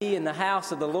In the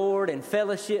house of the Lord and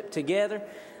fellowship together.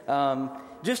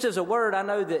 Just as a word, I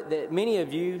know that many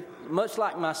of you, much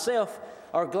like myself,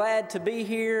 are glad to be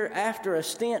here after a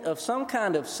stint of some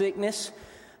kind of sickness.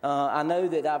 I know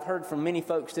that I've heard from many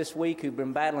folks this week who've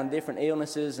been battling different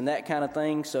illnesses and that kind of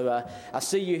thing. So I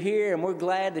see you here, and we're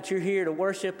glad that you're here to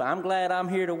worship. I'm glad I'm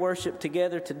here to worship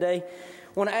together today.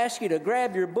 I want to ask you to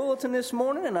grab your bulletin this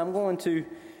morning, and I'm going to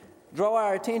draw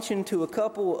our attention to a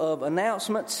couple of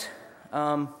announcements.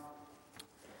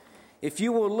 If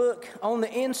you will look on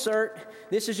the insert,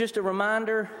 this is just a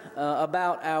reminder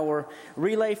about our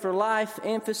Relay for Life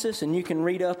emphasis, and you can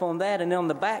read up on that. And on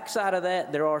the back side of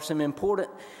that, there are some important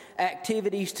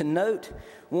activities to note.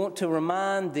 Want to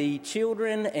remind the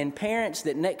children and parents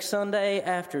that next Sunday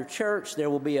after church, there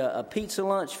will be a pizza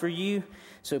lunch for you,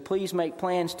 so please make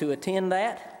plans to attend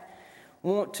that.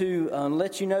 Want to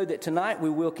let you know that tonight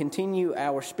we will continue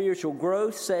our spiritual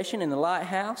growth session in the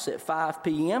Lighthouse at 5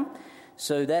 p.m.,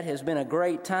 so that has been a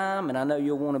great time, and I know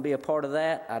you'll want to be a part of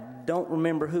that. I don't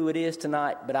remember who it is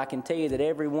tonight, but I can tell you that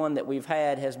every one that we've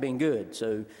had has been good.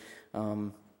 So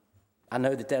I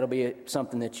know that that'll be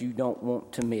something that you don't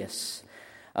want to miss.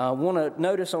 Want to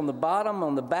notice on the bottom,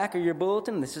 on the back of your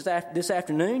bulletin, this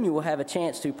afternoon, you will have a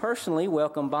chance to personally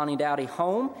welcome Bonnie Dowdy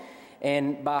home.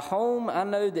 And by home, I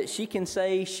know that she can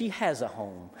say she has a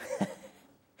home.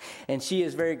 And she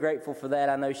is very grateful for that.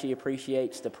 I know she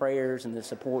appreciates the prayers and the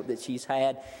support that she's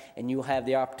had, and you'll have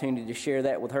the opportunity to share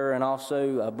that with her, and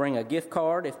also bring a gift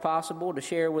card, if possible, to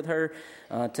share with her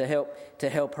to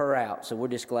help her out. So we're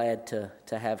just glad to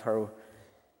have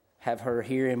her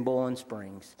here in Bowling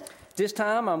Springs. This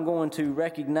time, I'm going to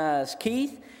recognize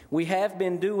Keith. We have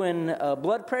been doing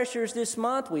blood pressures this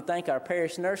month. We thank our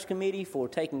parish nurse committee for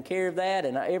taking care of that,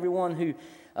 and everyone who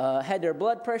had their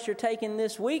blood pressure taken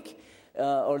this week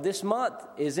or this month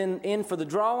is in for the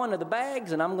drawing of the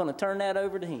bags, and I'm going to turn that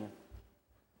over to him.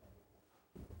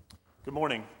 Good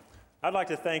morning. I'd like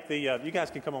to thank you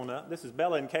guys can come on up. This is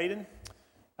Bella and Caden.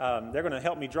 They're going to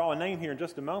help me draw a name here in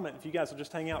just a moment. If you guys will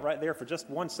just hang out right there for just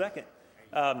 1 second.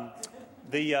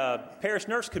 The Parish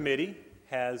Nurse Committee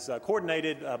has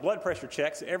coordinated blood pressure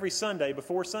checks every Sunday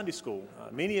before Sunday school.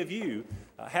 Many of you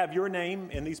have your name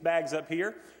in these bags up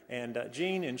here, and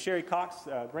Jean and Sherry Cox,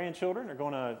 grandchildren, are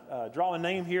going to draw a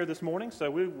name here this morning. So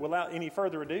without any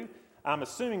further ado, I'm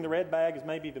assuming the red bag is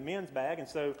maybe the men's bag, and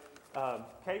so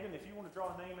Caden, if you want to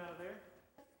draw a name out of there.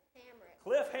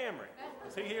 Cliff Hamrick.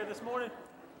 Is he here this morning?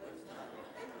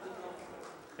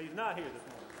 He's not here this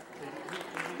morning.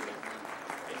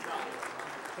 He's not here.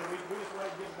 So we just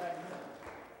wait to get him back in.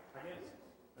 I guess.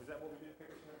 Is that what we do,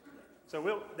 Paris?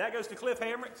 So that goes to Cliff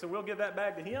Hamrick, so we'll give that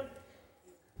bag to him.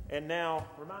 And now,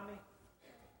 remind me?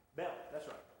 Bella, that's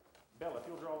right. Bella, if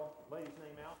you'll draw the lady's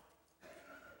name out.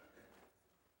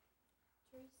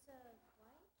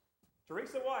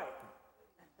 Teresa White.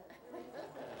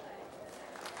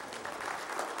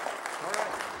 All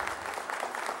right.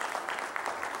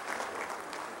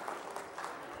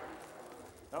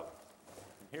 Oh,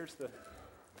 here's the...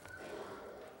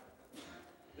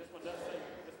 This one says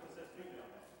Judy on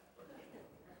that.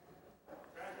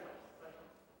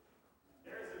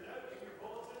 There is a note in your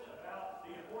bulletin about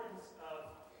the importance of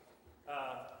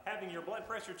having your blood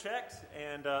pressure checked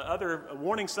and other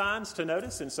warning signs to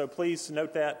notice, and so please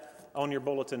note that on your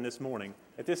bulletin this morning.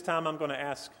 At this time, I'm going to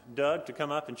ask Doug to come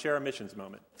up and share a missions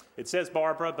moment. It says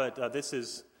Barbara, but this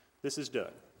is Doug. Thank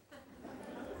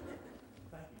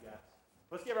you, guys.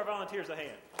 Let's give our volunteers a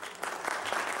hand.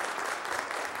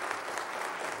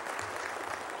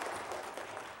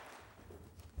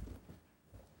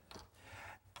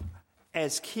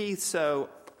 As Keith so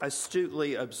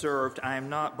astutely observed, I am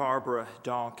not Barbara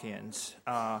Dawkins.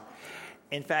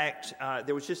 In fact,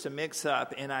 there was just a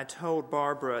mix-up, and I told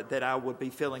Barbara that I would be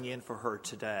filling in for her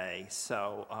today,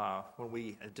 so when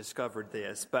we discovered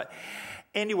this. But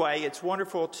anyway, it's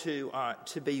wonderful to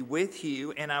be with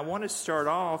you, and I want to start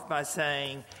off by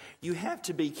saying you have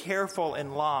to be careful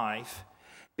in life,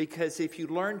 because if you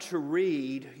learn to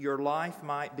read, your life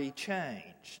might be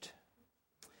changed.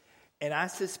 And I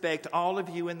suspect all of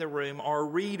you in the room are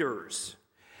readers.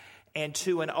 And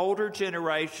to an older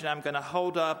generation, I'm going to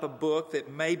hold up a book that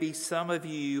maybe some of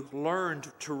you learned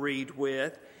to read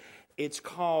with. It's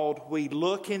called We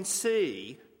Look and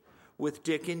See with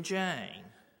Dick and Jane.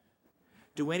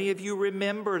 Do any of you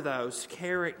remember those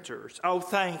characters? Oh,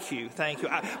 thank you.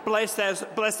 Bless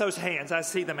those hands. I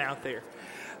see them out there.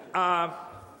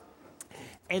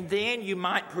 And then you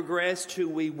might progress to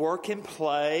We Work and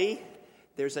Play.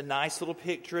 There's a nice little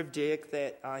picture of Dick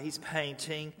that he's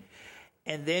painting.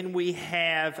 And then we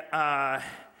have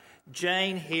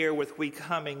Jane here with We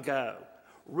Come and Go.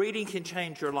 Reading can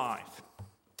change your life.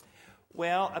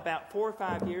 Well, about 4 or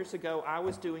 5 years ago, I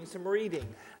was doing some reading.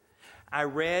 I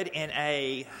read in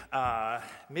a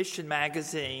mission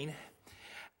magazine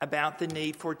about the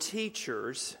need for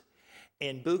teachers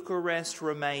in Bucharest,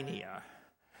 Romania,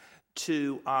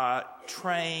 to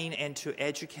train and to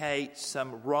educate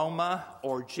some Roma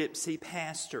or Gypsy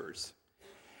pastors.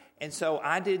 And so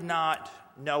I did not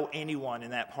know anyone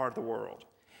in that part of the world.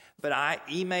 But I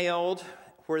emailed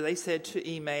where they said to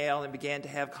email and began to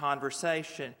have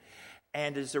conversation.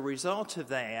 And as a result of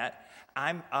that,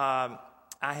 I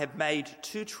have made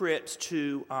 2 trips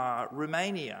to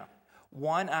Romania.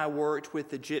 One, I worked with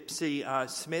the Gypsy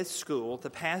Smith School, the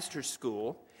pastor's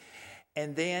school.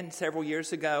 And then several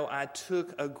years ago, I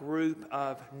took a group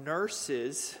of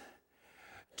nurses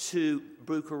to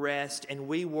Bucharest, and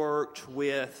we worked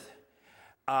with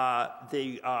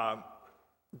the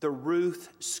Ruth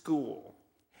School.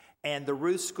 And the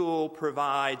Ruth School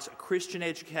provides Christian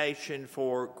education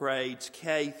for grades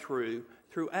K through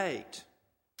 8.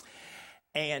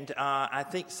 And I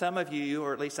think some of you,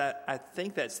 or at least I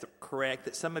think that's correct,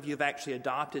 that some of you have actually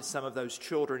adopted some of those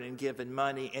children and given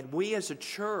money. And we as a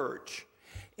church,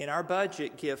 in our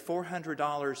budget, give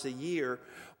 $400 a year,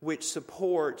 which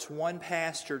supports one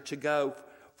pastor to go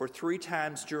for 3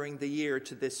 times during the year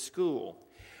to this school.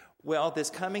 Well, this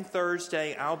coming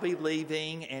Thursday, I'll be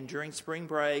leaving, and during spring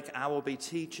break, I will be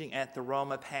teaching at the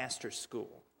Roma Pastor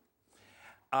School.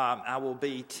 I will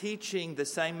be teaching the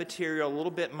same material, a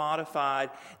little bit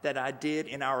modified, that I did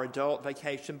in our Adult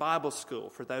Vacation Bible School,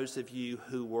 for those of you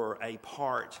who were a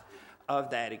part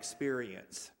of that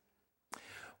experience.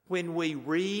 When we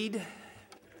read,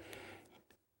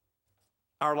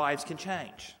 our lives can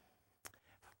change.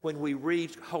 When we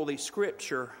read Holy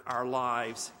Scripture, our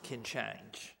lives can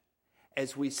change.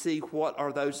 As we see what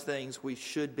are those things we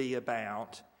should be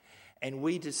about, and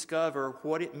we discover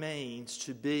what it means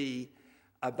to be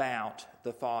about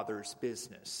the Father's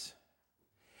business.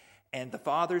 And the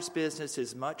Father's business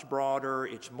is much broader,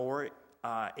 it's more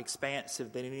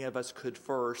expansive than any of us could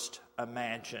first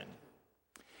imagine.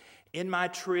 In my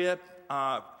trip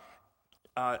that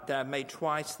I've made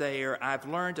twice there, I've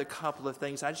learned a couple of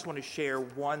things. I just want to share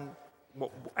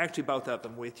actually both of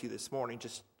them with you this morning,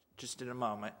 just in a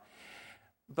moment.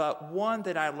 But one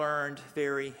that I learned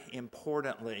very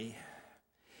importantly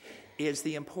is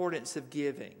the importance of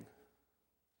giving.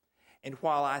 And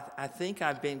while I think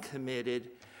I've been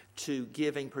committed to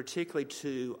giving, particularly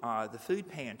to the food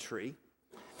pantry,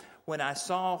 when I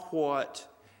saw what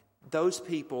those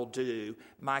people do,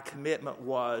 my commitment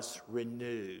was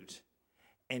renewed.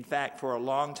 In fact, for a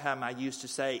long time I used to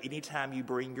say, anytime you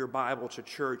bring your Bible to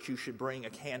church, you should bring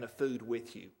a can of food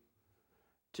with you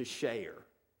to share,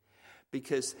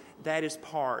 because that is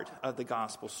part of the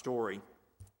gospel story.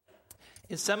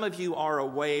 And some of you are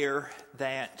aware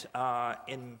that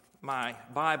in my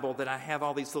Bible that I have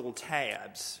all these little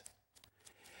tabs.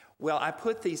 Well, I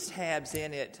put these tabs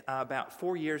in it about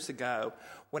 4 years ago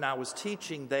when I was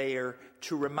teaching there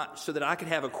so that I could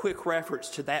have a quick reference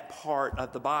to that part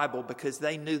of the Bible, because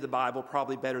they knew the Bible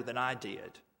probably better than I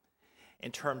did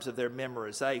in terms of their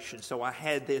memorization. So I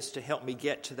had this to help me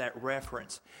get to that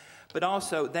reference. But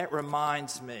also that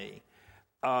reminds me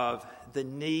of the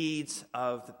needs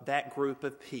of that group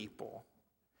of people.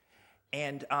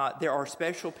 And there are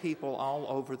special people all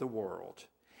over the world.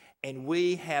 And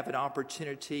we have an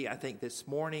opportunity. I think this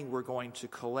morning we're going to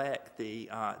collect the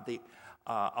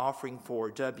offering for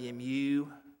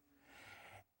WMU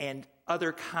and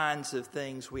other kinds of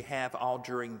things we have all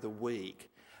during the week.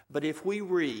 But if we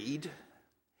read,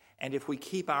 and if we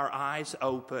keep our eyes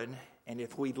open, and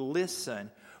if we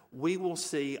listen, we will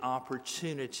see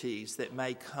opportunities that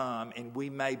may come, and we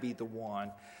may be the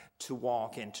one to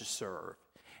walk and to serve.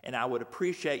 And I would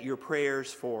appreciate your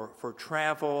prayers for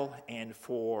travel and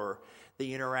for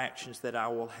the interactions that I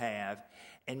will have.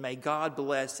 And may God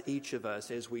bless each of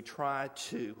us as we try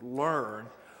to learn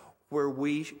where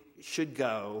we should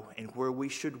go and where we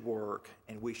should work,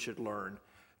 and we should learn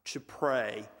to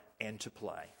pray and to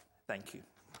play. Thank you.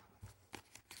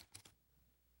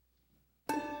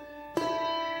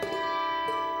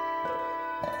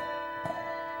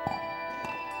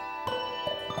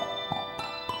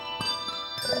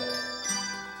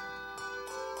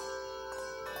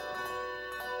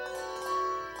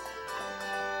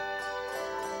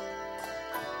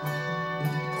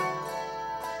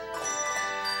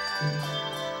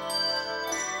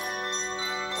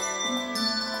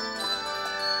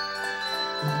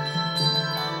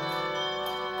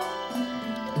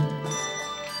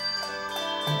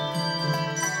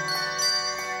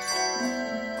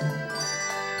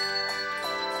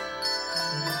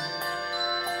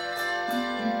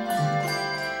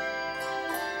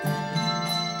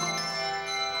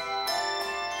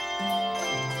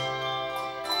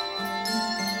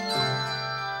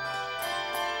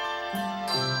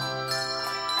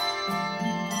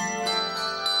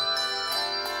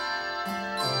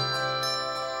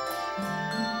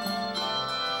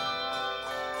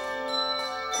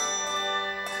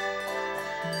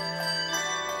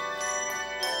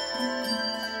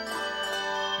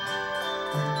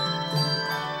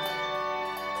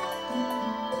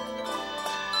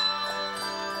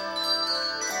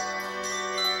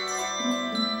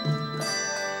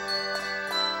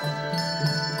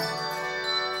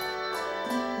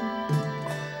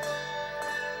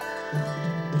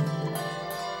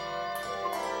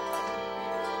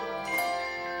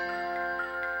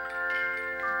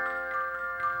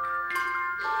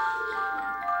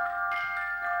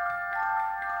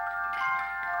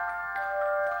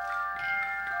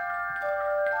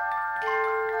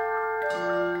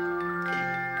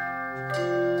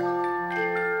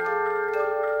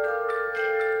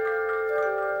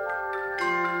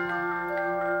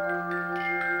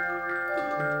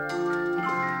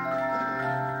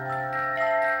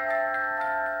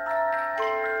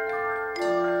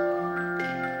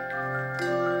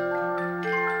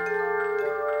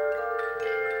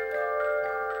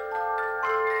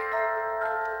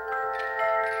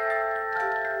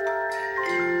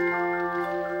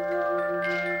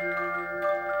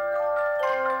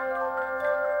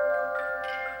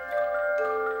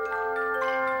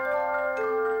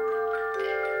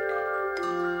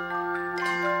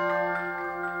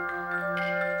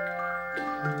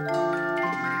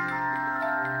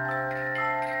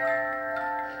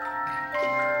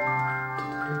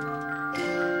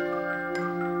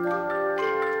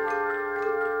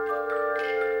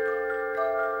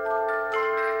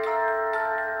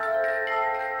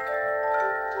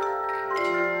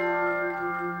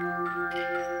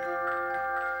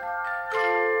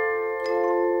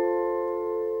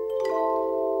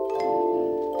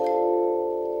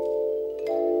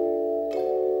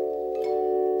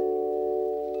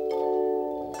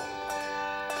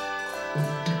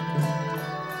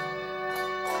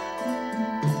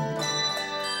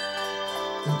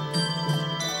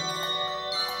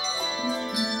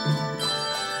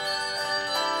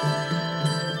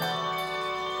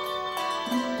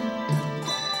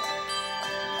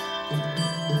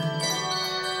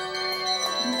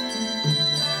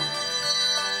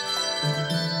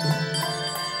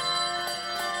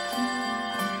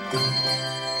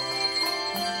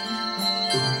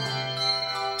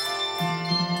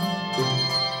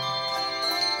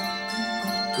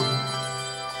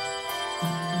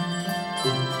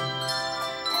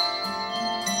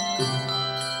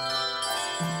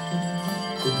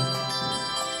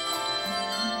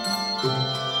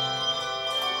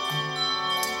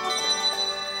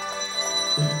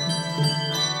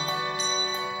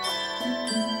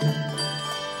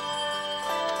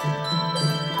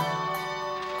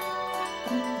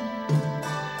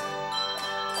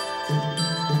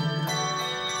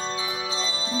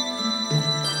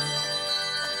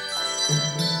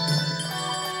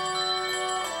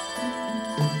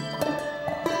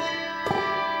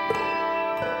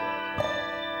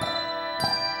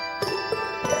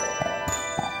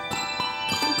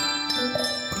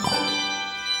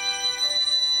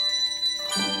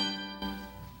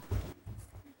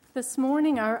 This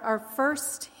morning, our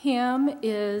first hymn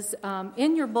is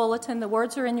in your bulletin. The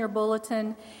words are in your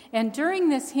bulletin. And during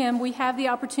this hymn, we have the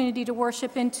opportunity to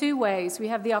worship in two ways. We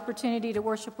have the opportunity to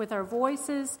worship with our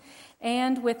voices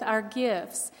and with our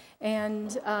gifts.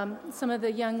 And some of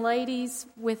the young ladies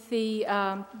with the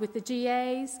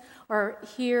GAs are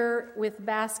here with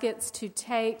baskets to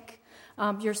take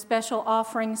your special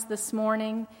offerings this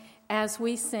morning as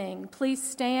we sing. Please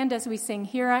stand as we sing,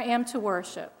 "Here I Am to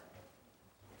Worship."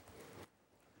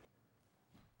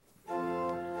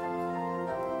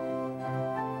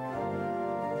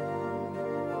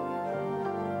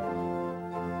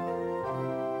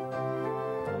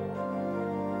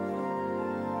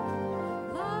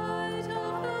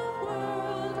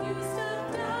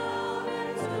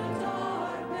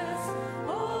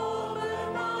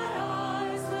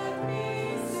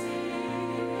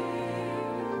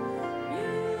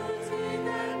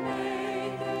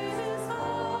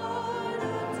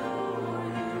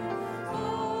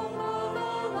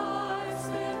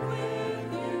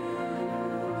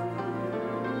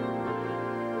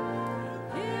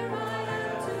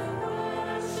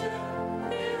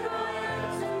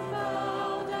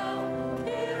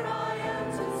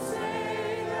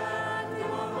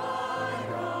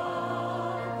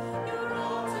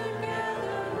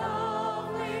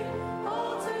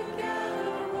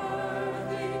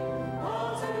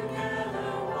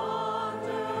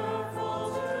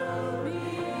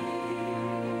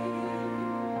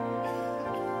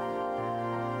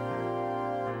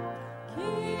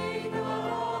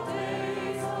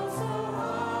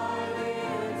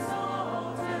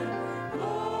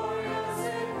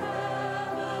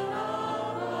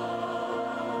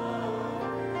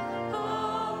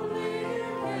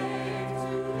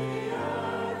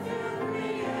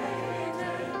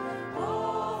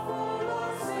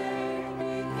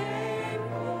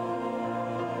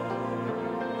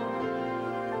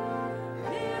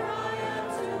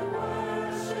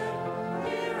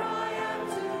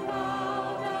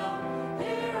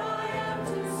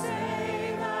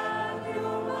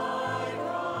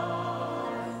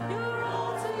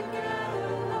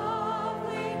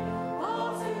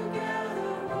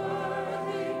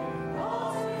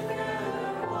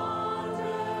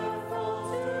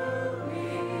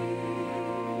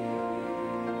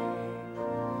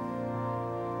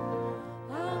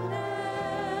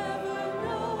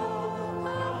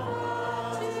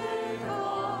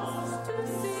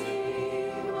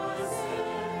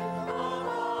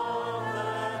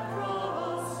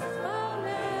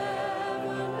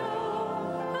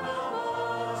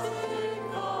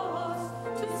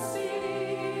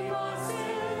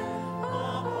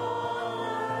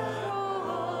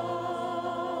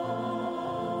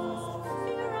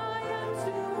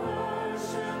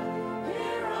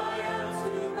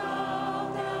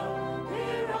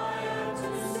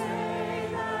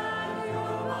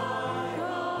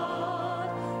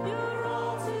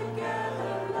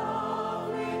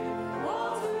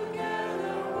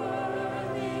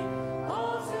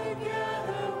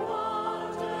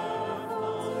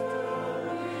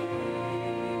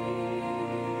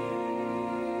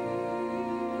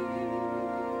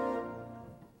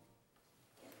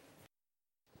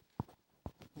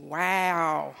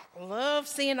 Wow. Love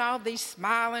seeing all these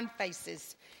smiling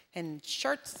faces and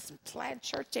shirts, plaid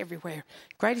shirts everywhere.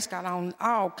 Grady's got on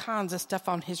all kinds of stuff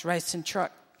on his racing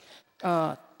truck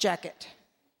jacket.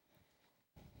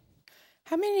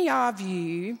 How many of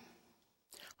you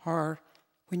are,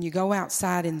 when you go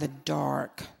outside in the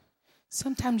dark,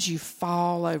 sometimes you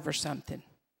fall over something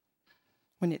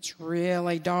when it's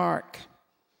really dark?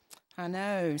 I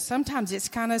know. Sometimes it's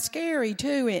kind of scary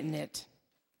too, isn't it?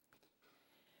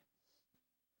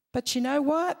 But you know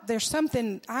what? There's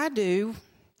something I do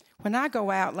when I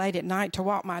go out late at night to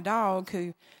walk my dog,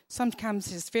 who sometimes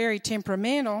is very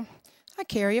temperamental. I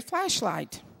carry a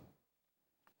flashlight.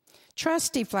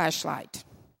 Trusty flashlight.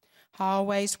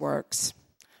 Always works.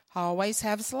 Always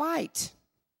has light.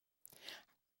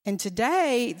 And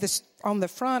today, on the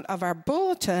front of our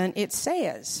bulletin, it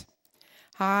says,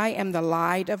 "I am the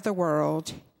light of the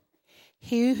world.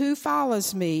 He who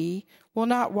follows me will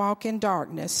not walk in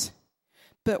darkness,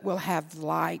 but will have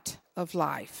light of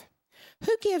life."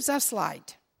 Who gives us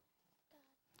light?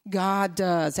 God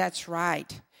does. That's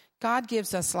right. God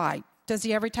gives us light. Does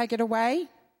he ever take it away?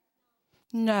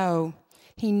 No,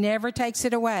 he never takes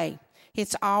it away.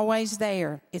 It's always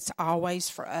there. It's always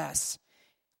for us.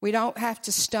 We don't have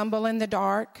to stumble in the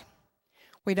dark.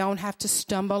 We don't have to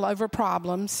stumble over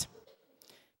problems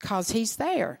because he's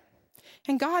there.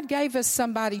 And God gave us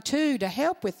somebody, too, to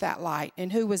help with that light.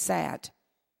 And who was that?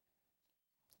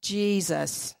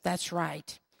 Jesus. That's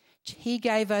right. He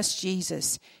gave us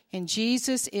Jesus, and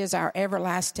Jesus is our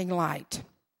everlasting light.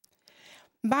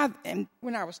 And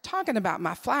when I was talking about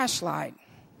my flashlight,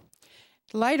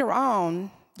 later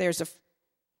on,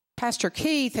 Pastor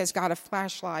Keith has got a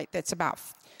flashlight that's about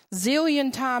a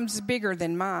zillion times bigger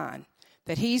than mine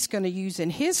that he's going to use in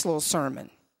his little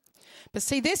sermon. But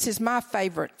see, this is my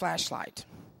favorite flashlight.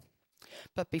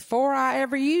 But before I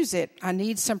ever use it, I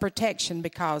need some protection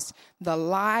because the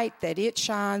light that it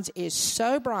shines is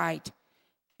so bright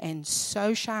and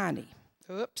so shiny.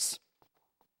 Oops.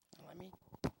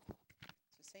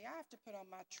 See, I have to put on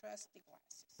my trusty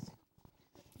glasses.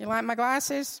 You like my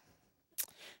glasses?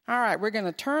 All right, we're going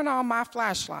to turn on my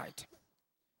flashlight.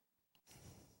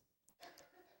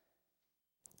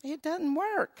 It doesn't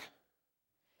work.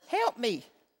 Help me.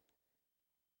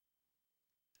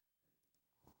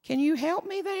 Can you help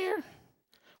me there?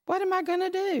 What am I going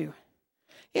to do?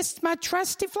 It's my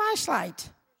trusty flashlight.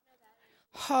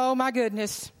 Oh, my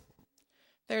goodness.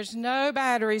 There's no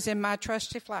batteries in my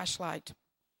trusty flashlight.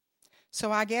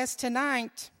 So I guess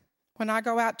tonight, when I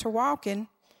go out to walking,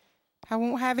 I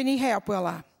won't have any help, will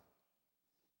I?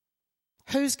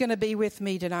 Who's going to be with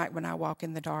me tonight when I walk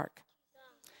in the dark?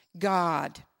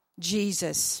 God,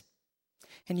 Jesus.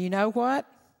 And you know what?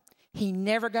 He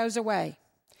never goes away.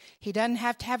 He doesn't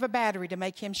have to have a battery to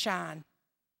make him shine,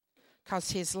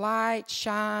 because his light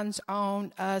shines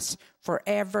on us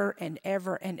forever and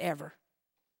ever and ever.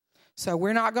 So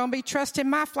we're not going to be trusting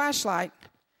my flashlight,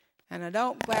 and I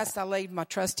don't guess I leave my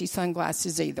trusty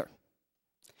sunglasses either.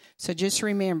 So just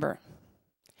remember,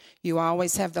 you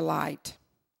always have the light.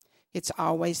 It's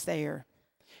always there.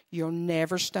 You'll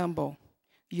never stumble.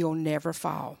 You'll never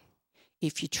fall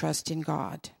if you trust in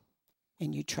God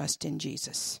and you trust in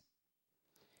Jesus.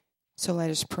 So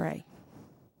let us pray.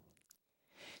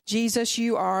 Jesus,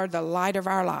 you are the light of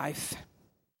our life,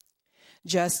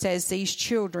 just as these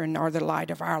children are the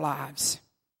light of our lives.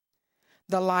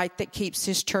 The light that keeps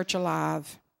this church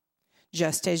alive,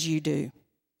 just as you do,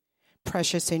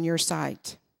 precious in your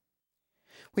sight.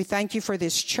 We thank you for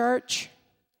this church.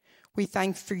 We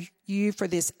thank you for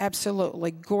this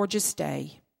absolutely gorgeous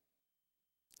day.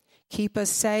 Keep us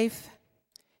safe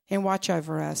and watch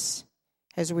over us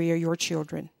as we are your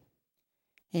children.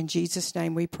 In Jesus'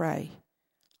 name we pray.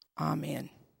 Amen.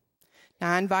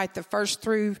 Now I invite the first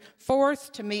through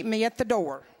fourth to meet me at the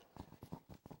door.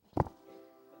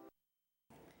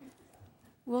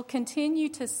 We'll continue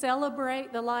to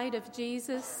celebrate the light of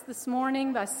Jesus this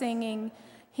morning by singing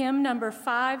hymn number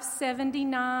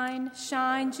 579,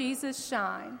 Shine, Jesus,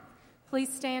 Shine.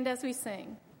 Please stand as we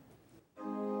sing.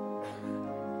 Jesus.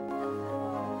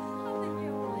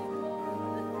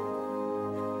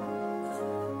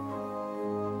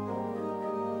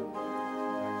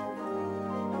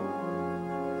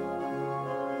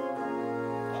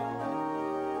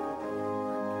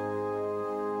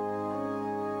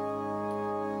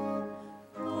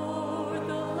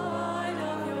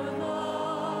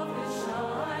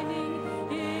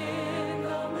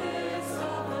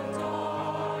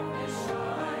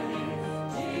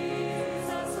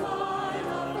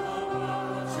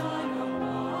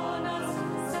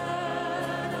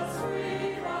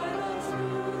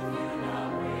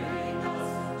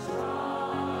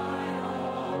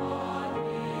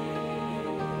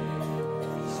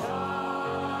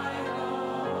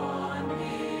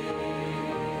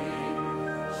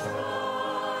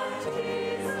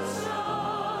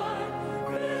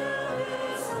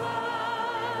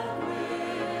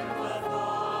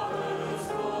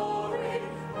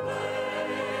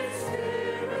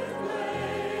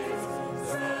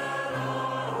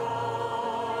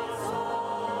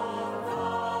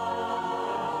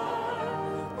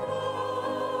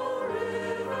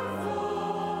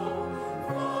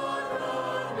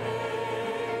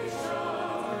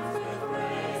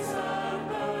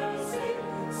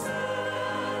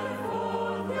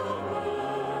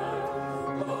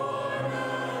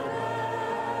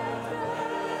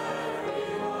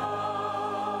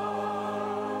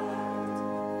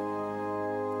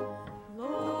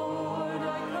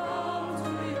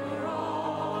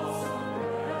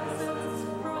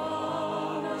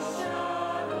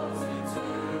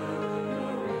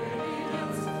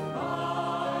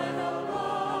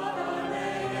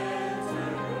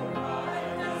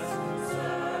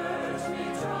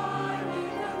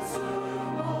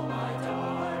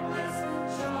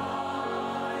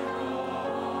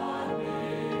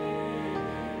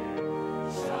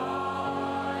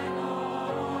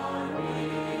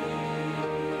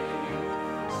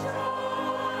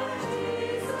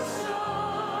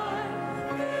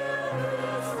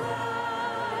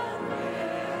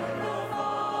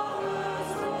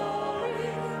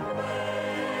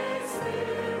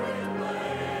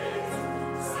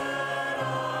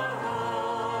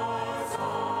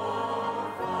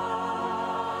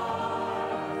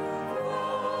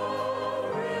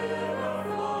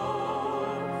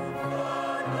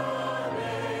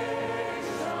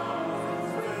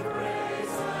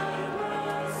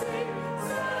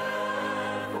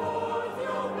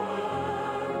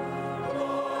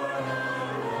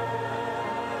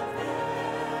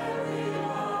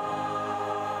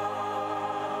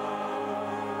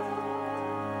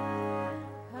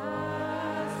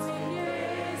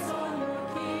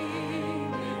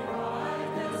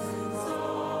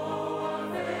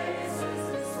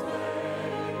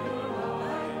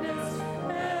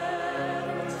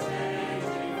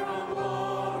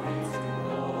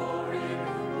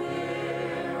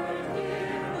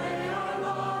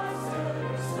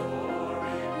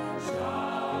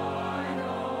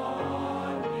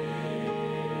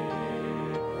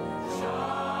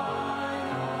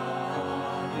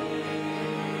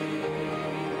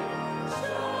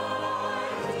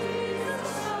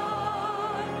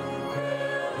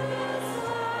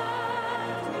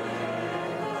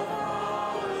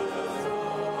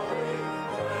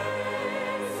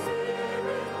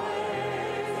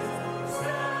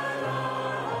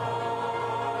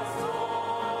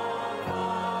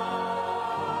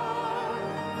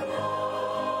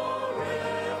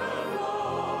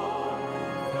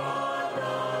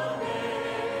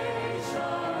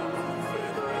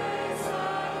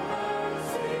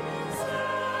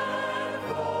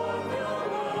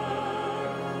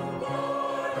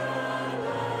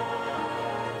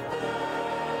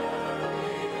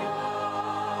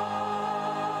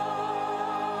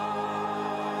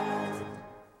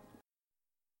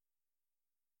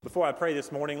 Before I pray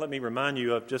this morning, let me remind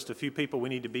you of just a few people we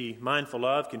need to be mindful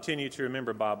of. Continue to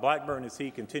remember Bob Blackburn as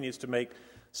he continues to make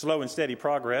slow and steady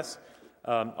progress.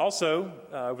 Also,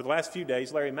 over the last few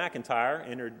days, Larry McIntyre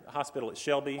entered hospital at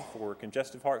Shelby for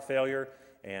congestive heart failure,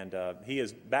 and he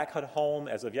is back at home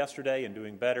as of yesterday and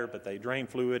doing better, but they drain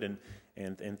fluid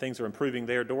and things are improving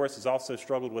there. Doris has also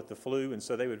struggled with the flu, and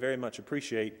so they would very much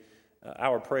appreciate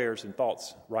our prayers and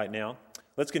thoughts right now.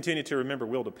 Let's continue to remember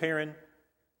Wilda Perrin.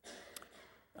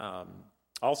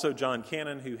 Also, John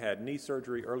Cannon, who had knee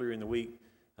surgery earlier in the week.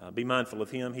 Be mindful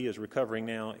of him. He is recovering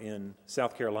now in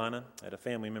South Carolina at a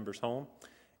family member's home.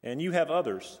 And you have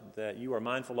others that you are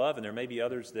mindful of, and there may be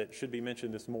others that should be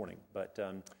mentioned this morning. But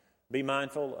be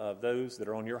mindful of those that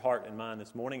are on your heart and mind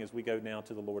this morning as we go now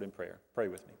to the Lord in prayer. Pray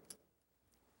with me.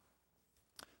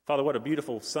 Father, what a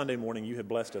beautiful Sunday morning you have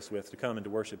blessed us with to come and to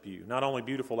worship you. Not only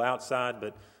beautiful outside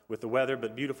but with the weather,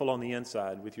 but beautiful on the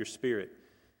inside with your Spirit.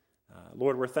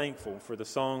 Lord, we're thankful for the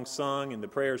songs sung and the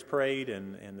prayers prayed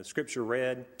and the scripture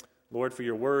read. Lord, for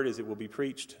your word as it will be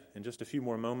preached in just a few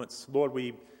more moments. Lord,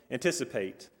 we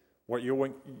anticipate what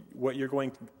you're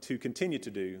going to continue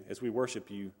to do as we worship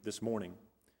you this morning.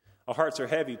 Our hearts are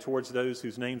heavy towards those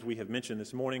whose names we have mentioned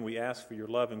this morning. We ask for your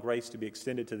love and grace to be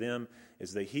extended to them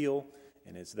as they heal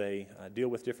and as they deal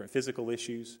with different physical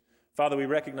issues. Father, we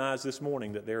recognize this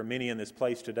morning that there are many in this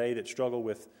place today that struggle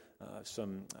with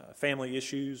some family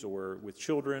issues or with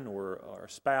children or a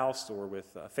spouse or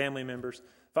with family members.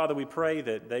 Father, we pray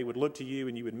that they would look to you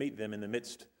and you would meet them in the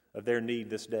midst of their need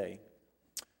this day.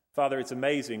 Father, it's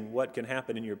amazing what can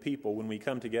happen in your people when we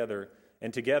come together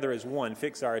and together as one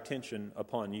fix our attention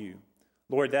upon you.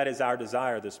 Lord, that is our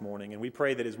desire this morning, and we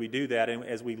pray that as we do that and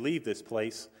as we leave this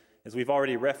place, as we've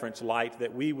already referenced light,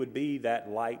 that we would be that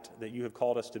light that you have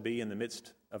called us to be in the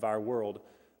midst of our world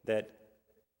that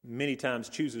many times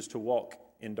chooses to walk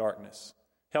in darkness.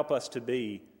 Help us to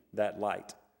be that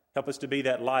light. Help us to be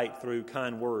that light through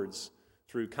kind words,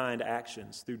 through kind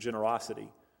actions, through generosity,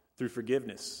 through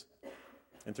forgiveness,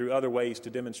 and through other ways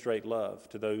to demonstrate love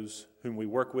to those whom we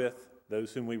work with,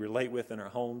 those whom we relate with in our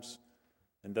homes,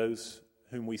 and those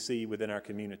whom we see within our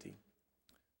community.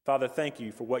 Father, thank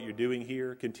you for what you're doing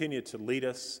here. Continue to lead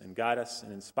us and guide us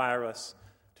and inspire us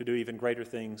to do even greater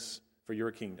things for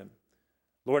your kingdom.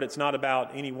 Lord, it's not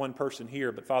about any one person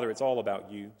here, but Father, it's all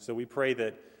about you. So we pray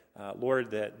that,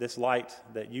 Lord, that this light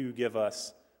that you give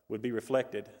us would be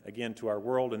reflected again to our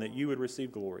world and that you would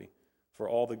receive glory for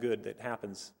all the good that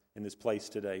happens in this place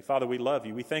today. Father, we love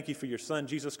you. We thank you for your Son,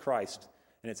 Jesus Christ,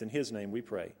 and it's in his name we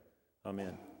pray.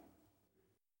 Amen.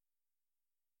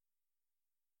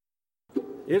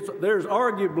 There's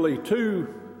arguably two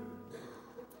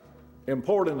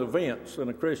important events in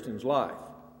a Christian's life.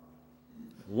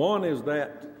 One is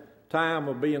that time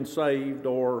of being saved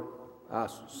or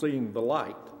seeing the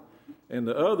light. And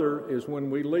the other is when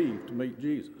we leave to meet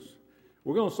Jesus.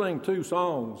 We're going to sing two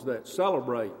songs that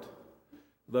celebrate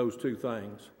those two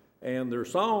things. And they're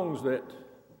songs that,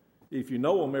 if you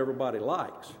know them, everybody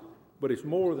likes. But it's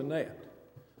more than that.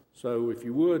 So if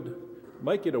you would,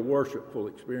 make it a worshipful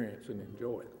experience and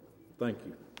enjoy it. Thank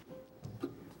you.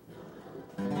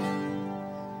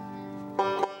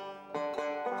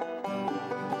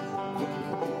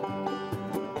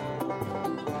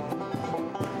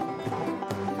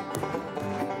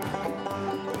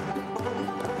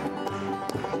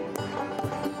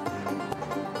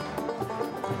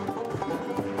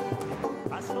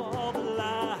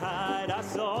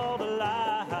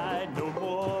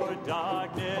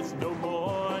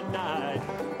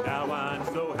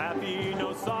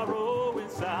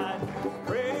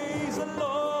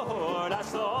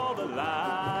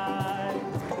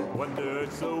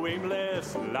 So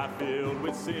aimless, life filled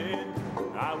with sin,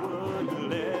 I would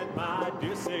let my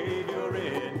dear Savior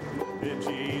in. Then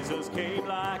Jesus came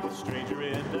like a stranger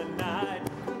in the night.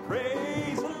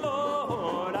 Praise the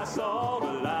Lord, I saw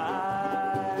the light.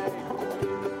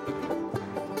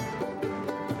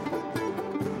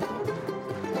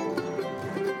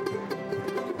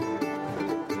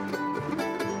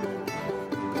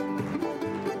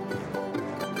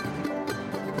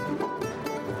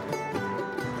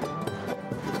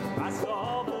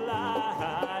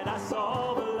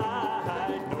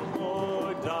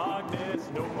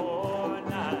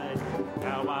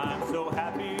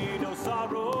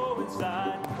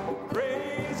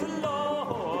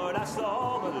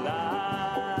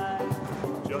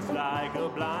 Like a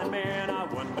blind man, I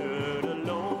wandered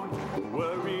alone.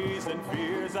 Worries and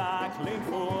fears I claimed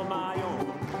for my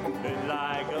own. Then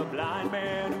like a blind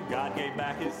man who God gave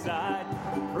back his sight,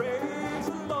 praise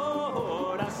the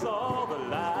Lord, I saw the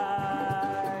light.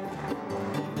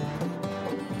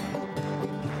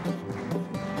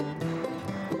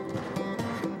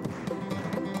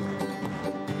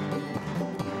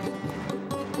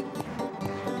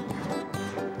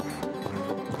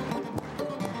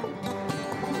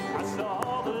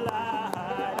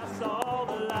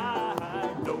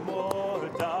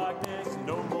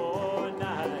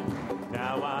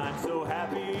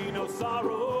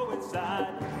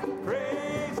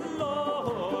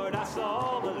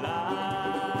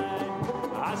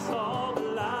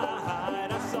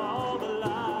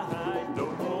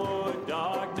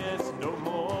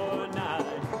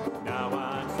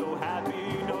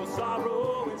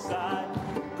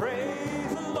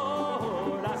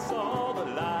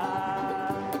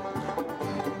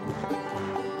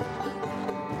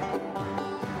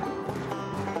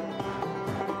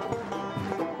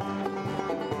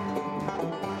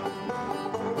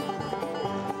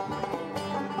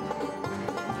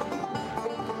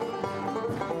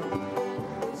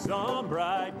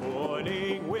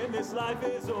 this life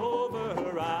is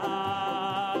over,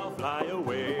 I'll fly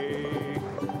away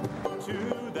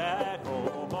to that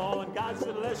home on God's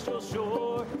celestial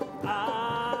shore.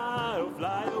 I'll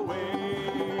fly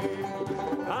away.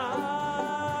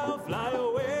 I'll fly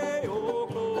away, oh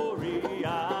glory,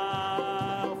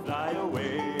 I'll fly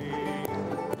away.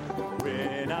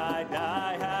 When I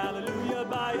die, hallelujah,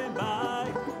 by and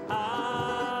by,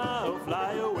 I'll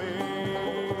fly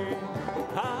away.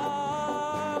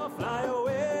 I'll fly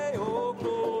away, oh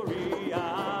glory,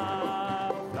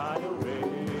 I'll fly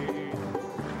away.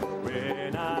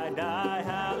 When I die,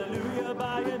 hallelujah,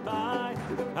 by and by,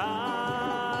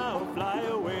 I'll fly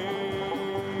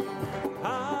away.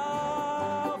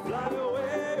 I'll fly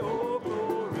away, oh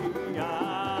glory,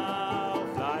 I'll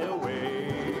fly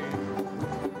away.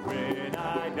 When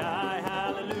I die,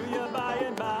 hallelujah, by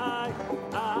and by,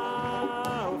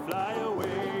 I'll fly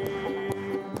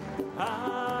away.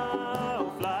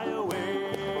 I'll fly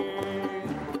away.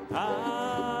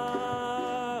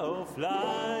 I'll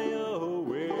fly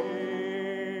away.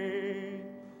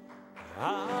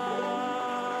 I'll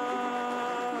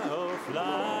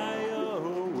fly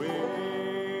away.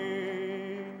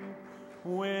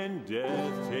 When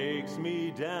death takes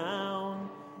me down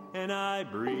and I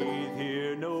breathe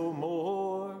here no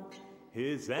more,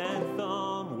 his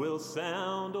anthem will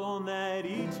sound on that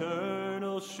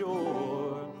eternal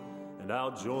shore. And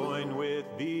I'll join with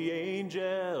the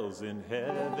angels in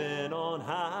heaven on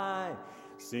high,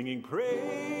 singing,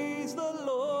 praise the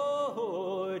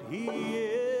Lord, he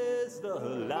is the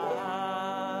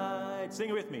light. Sing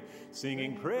it with me.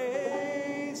 Singing,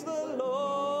 praise the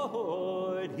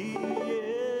Lord, he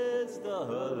is the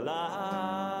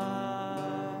light.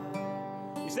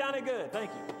 You sounded good.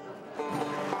 Thank you.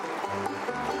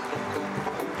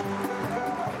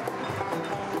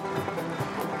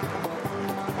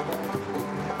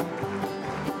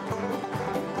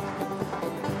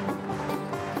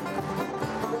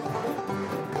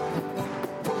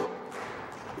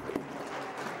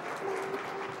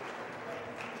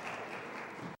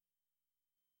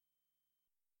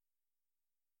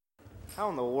 How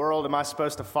in the world am I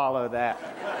supposed to follow that?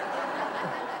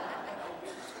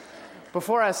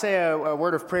 Before I say a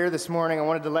word of prayer this morning, I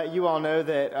wanted to let you all know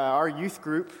that our youth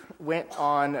group went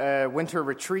on a winter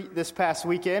retreat this past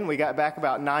weekend. We got back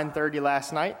about 9:30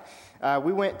 last night.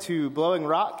 We went to Blowing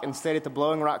Rock and stayed at the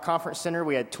Blowing Rock Conference Center.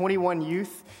 We had 21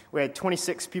 youth. We had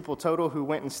 26 people total who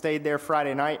went and stayed there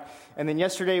Friday night. And then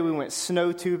yesterday we went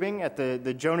snow tubing at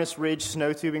the Jonas Ridge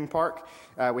Snow Tubing Park.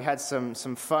 We had some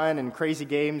fun and crazy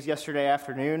games yesterday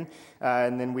afternoon.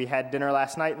 And then we had dinner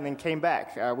last night and then came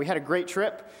back. We had a great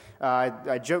trip.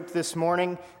 I joked this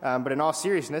morning, but in all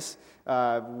seriousness,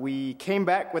 we came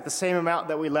back with the same amount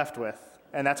that we left with.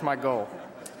 And that's my goal.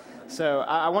 So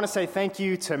I want to say thank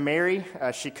you to Mary.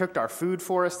 She cooked our food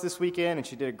for us this weekend, and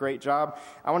she did a great job.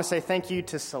 I want to say thank you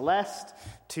to Celeste,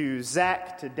 to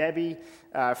Zach, to Debbie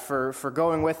for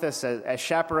going with us as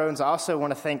chaperones. I also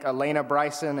want to thank Elena,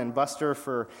 Bryson, and Buster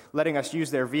for letting us use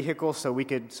their vehicle so we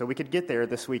could get there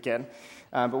this weekend.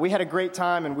 But we had a great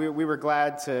time, and we were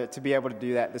glad to be able to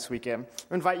do that this weekend.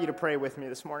 I invite you to pray with me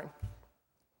this morning.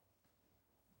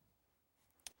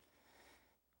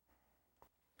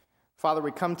 Father,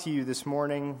 we come to you this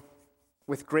morning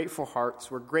with grateful hearts.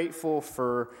 We're grateful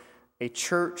for a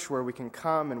church where we can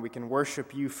come and we can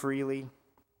worship you freely.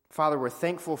 Father, we're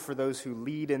thankful for those who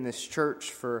lead in this church,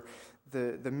 for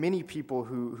the many people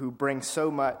who bring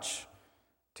so much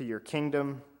to your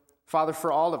kingdom. Father,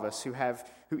 for all of us who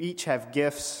each have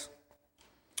gifts.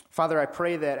 Father, I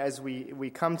pray that as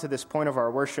we come to this point of our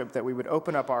worship, that we would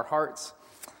open up our hearts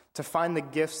to find the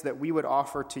gifts that we would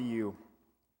offer to you.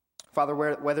 Father,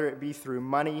 whether it be through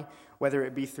money, whether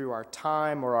it be through our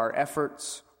time or our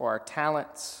efforts or our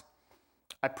talents,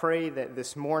 I pray that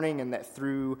this morning and that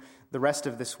through the rest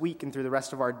of this week and through the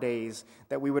rest of our days,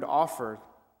 that we would offer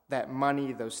that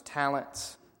money, those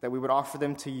talents, that we would offer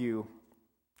them to you.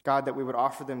 God, that we would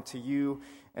offer them to you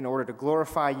in order to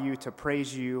glorify you, to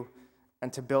praise you,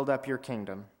 and to build up your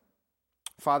kingdom.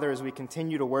 Father, as we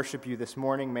continue to worship you this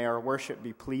morning, may our worship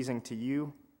be pleasing to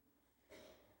you.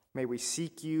 May we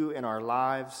seek you in our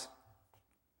lives,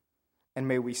 and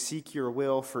may we seek your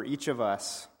will for each of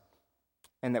us,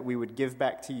 and that we would give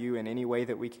back to you in any way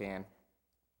that we can.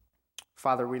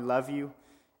 Father, we love you,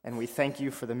 and we thank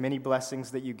you for the many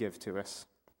blessings that you give to us.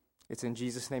 It's in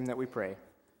Jesus' name that we pray.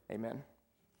 Amen.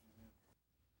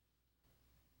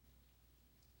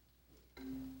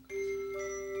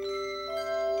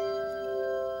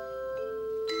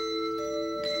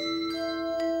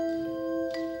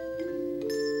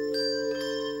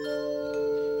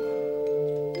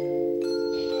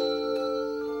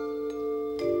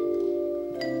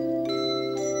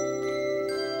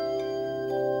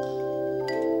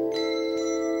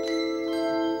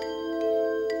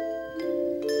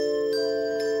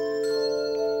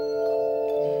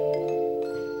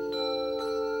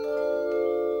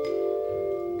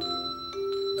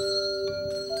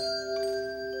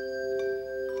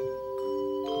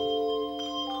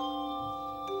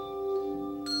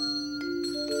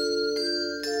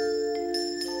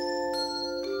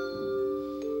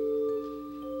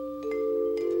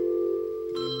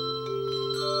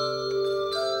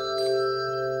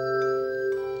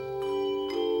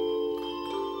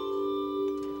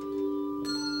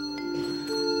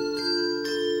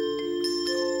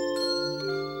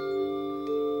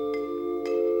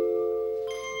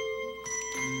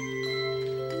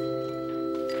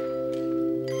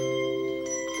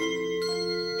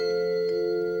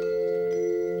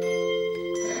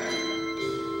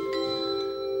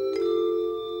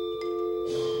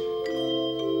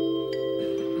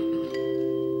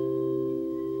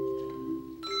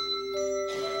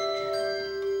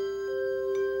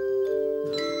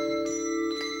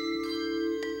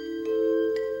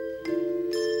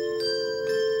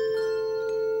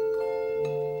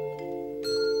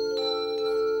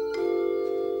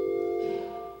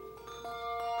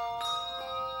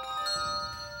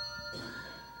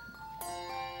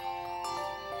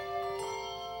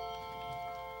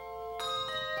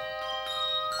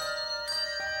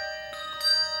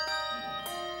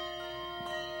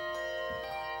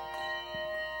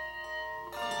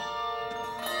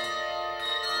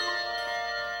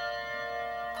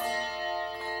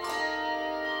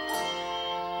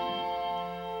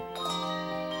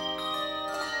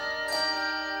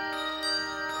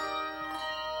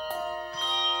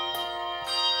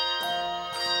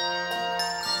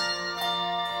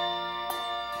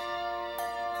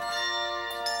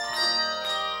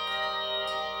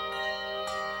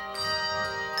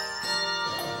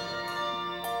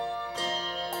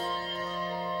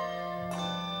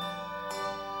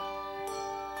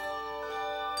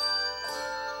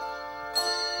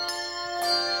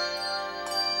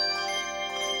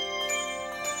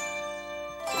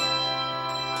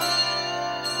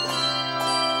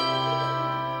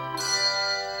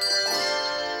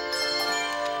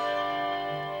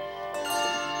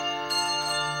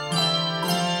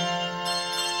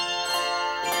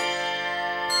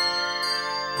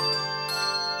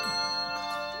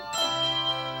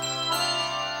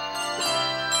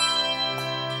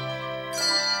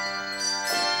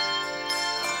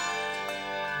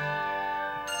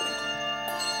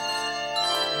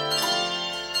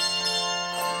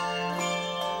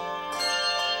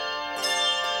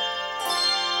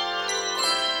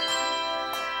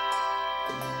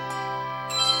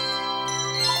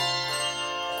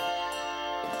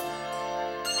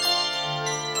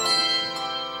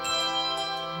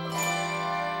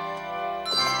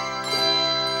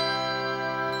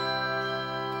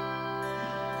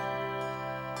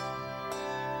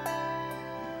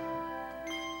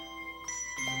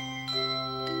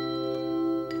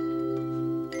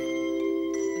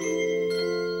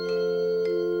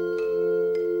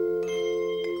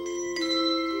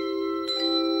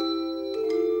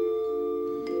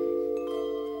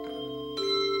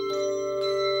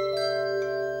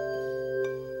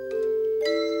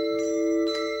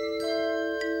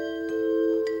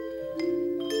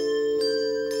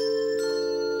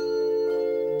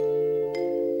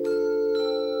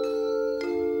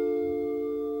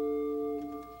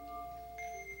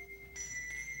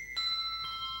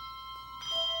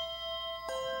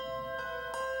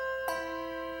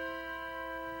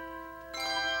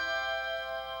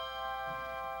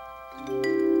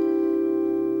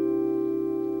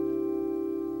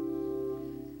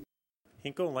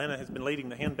 Hinkle. Lana has been leading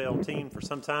the handbell team for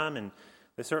some time, and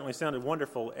they certainly sounded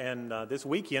wonderful. And this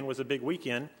weekend was a big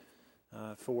weekend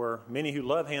for many who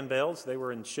love handbells. They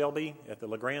were in Shelby at the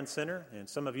LeGrand Center, and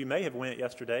some of you may have went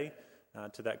yesterday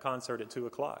to that concert at 2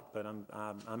 o'clock. But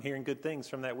I'm hearing good things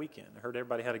from that weekend. I heard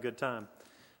everybody had a good time.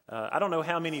 I don't know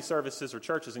how many services or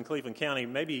churches in Cleveland County,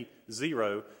 maybe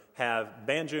 0, have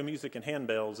banjo music and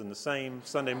handbells in the same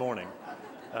Sunday morning.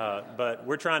 But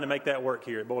we're trying to make that work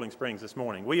here at Boiling Springs this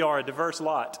morning. We are a diverse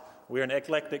lot. We're an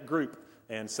eclectic group.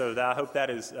 And so I hope that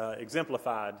is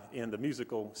exemplified in the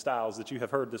musical styles that you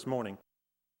have heard this morning.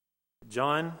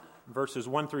 John, verses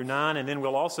 1 through 9, and then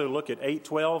we'll also look at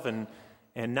 8:12 and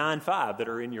 9:5 that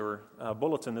are in your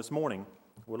bulletin this morning.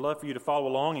 We'd love for you to follow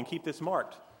along and keep this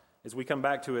marked as we come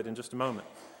back to it in just a moment.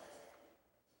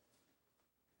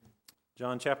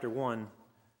 John chapter 1,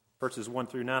 verses 1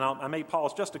 through 9. I may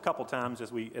pause just a couple times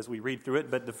as we read through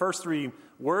it, but the first 3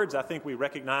 words I think we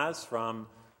recognize from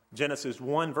Genesis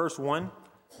 1, verse 1.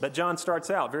 But John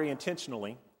starts out very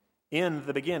intentionally, in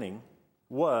the beginning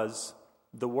was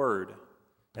the Word.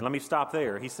 And let me stop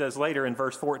there. He says later in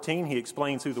verse 14, he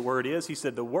explains who the Word is. He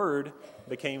said, the Word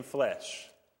became flesh.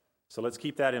 So let's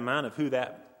keep that in mind of who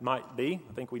that might be.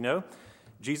 I think we know.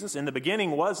 Jesus, in the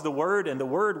beginning was the Word, and the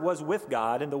Word was with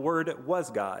God, and the Word was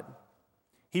God.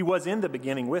 He was in the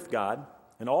beginning with God,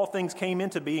 and all things came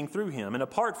into being through him. And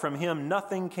apart from him,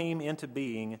 nothing came into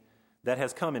being that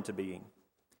has come into being.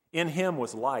 In him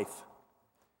was life,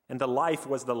 and the life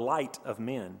was the light of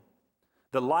men.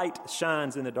 The light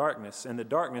shines in the darkness, and the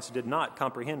darkness did not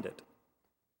comprehend it.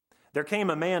 There came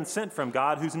a man sent from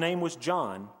God whose name was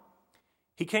John.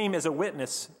 He came as a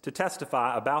witness to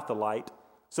testify about the light,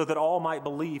 so that all might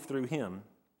believe through him.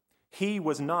 He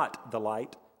was not the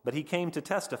light, but he came to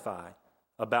testify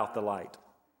about the light.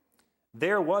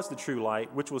 There was the true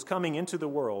light, which was coming into the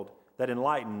world, that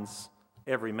enlightens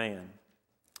every man.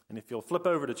 And if you'll flip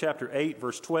over to chapter 8,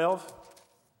 verse 12.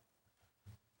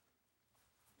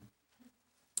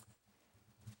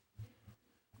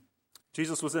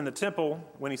 Jesus was in the temple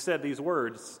when he said these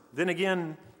words.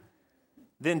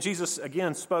 Then Jesus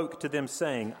again spoke to them,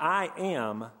 saying, I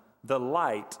am the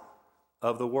light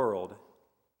of the world.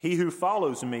 He who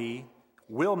follows me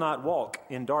will not walk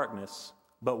in darkness,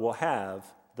 but will have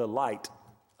the light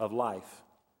of life.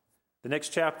 The next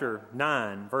chapter,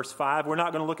 9, verse 5, we're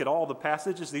not going to look at all the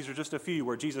passages. These are just a few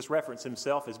where Jesus referenced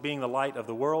himself as being the light of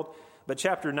the world. But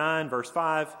chapter 9, verse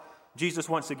 5, Jesus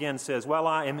once again says, while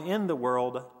I am in the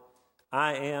world,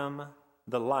 I am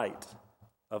the light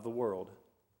of the world.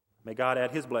 May God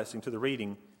add his blessing to the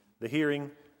reading, the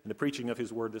hearing, and the preaching of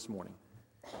his word this morning.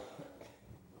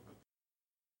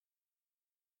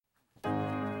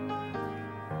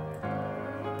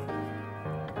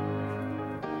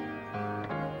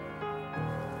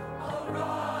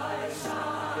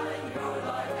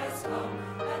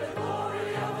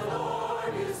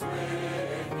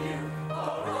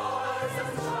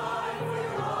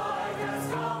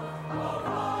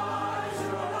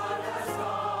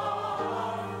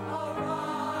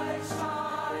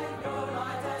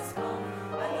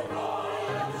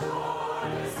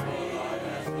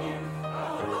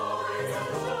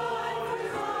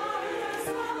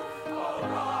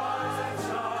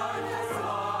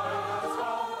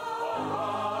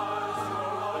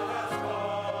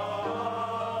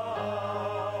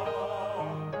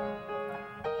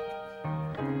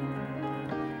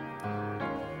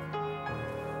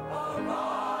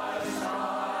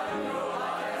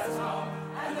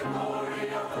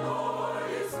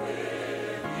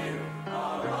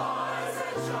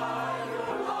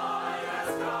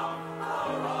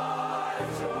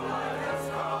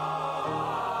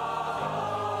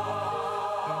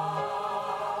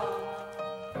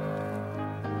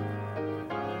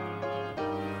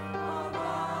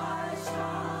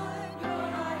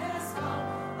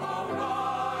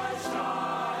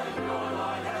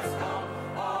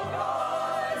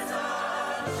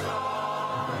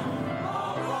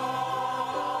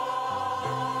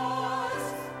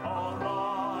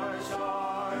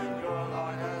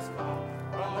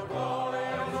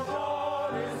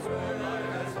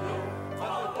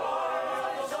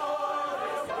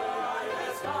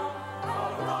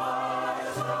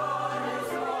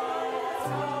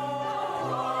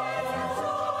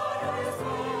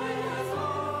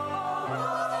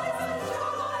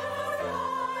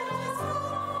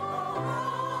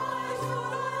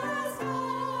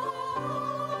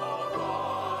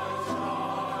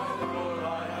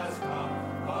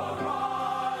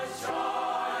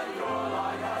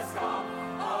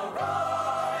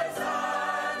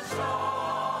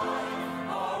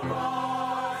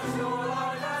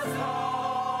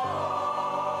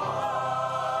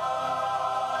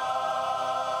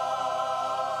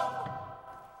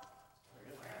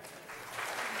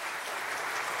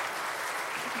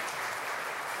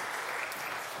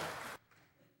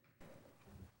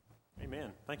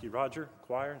 Thank you, Roger,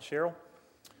 choir, and Cheryl.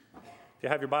 If you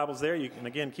have your Bibles there, you can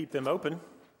again keep them open.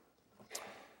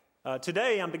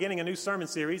 Today, I'm beginning a new sermon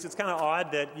series. It's kind of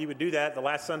odd that you would do that the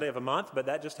last Sunday of a month, but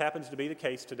that just happens to be the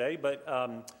case today. But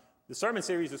the sermon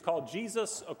series is called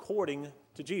Jesus According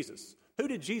to Jesus. Who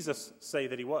did Jesus say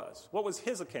that he was? What was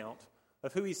his account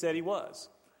of who he said he was?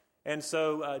 And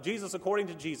so, Jesus According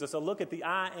to Jesus, a look at the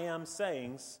I am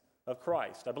sayings of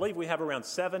Christ. I believe we have around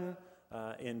 7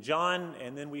 in John,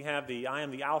 and then we have the I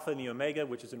am the Alpha and the Omega,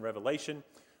 which is in Revelation.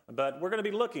 But we're going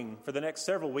to be looking for the next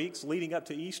several weeks leading up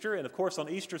to Easter. And of course, on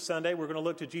Easter Sunday, we're going to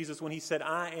look to Jesus when he said,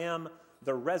 I am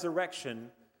the resurrection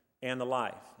and the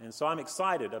life. And so I'm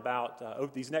excited about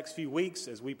over these next few weeks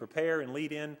as we prepare and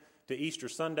lead in to Easter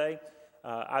Sunday.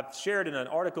 I've shared in an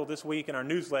article this week in our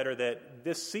newsletter that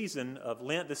this season of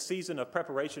Lent, this season of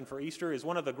preparation for Easter is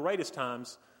one of the greatest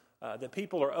times that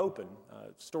people are open.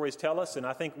 Stories tell us, and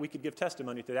I think we could give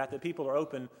testimony to that people are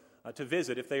open to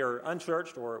visit if they are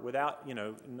unchurched or without,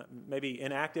 maybe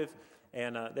inactive,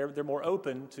 and they're more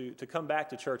open to come back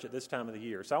to church at this time of the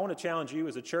year. So I want to challenge you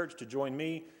as a church to join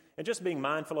me and just being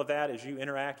mindful of that as you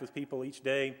interact with people each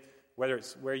day, whether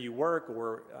it's where you work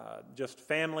or just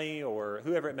family or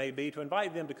whoever it may be, to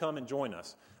invite them to come and join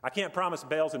us. I can't promise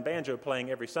bells and banjo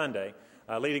playing every Sunday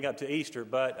leading up to Easter,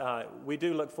 but we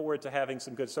do look forward to having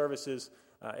some good services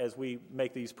as we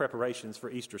make these preparations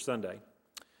for Easter Sunday.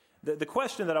 The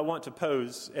question that I want to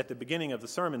pose at the beginning of the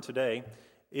sermon today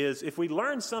is, if we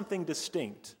learn something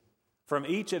distinct from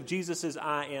each of Jesus'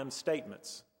 I am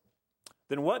statements,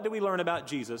 then what do we learn about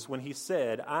Jesus when he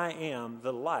said, I am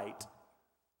the light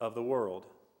of the world?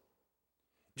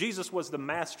 Jesus was the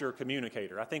master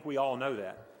communicator. I think we all know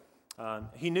that.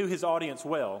 He knew his audience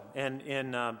well. And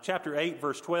in chapter 8,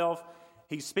 verse 12,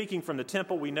 he's speaking from the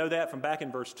temple. We know that from back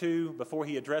in verse 2, before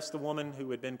he addressed the woman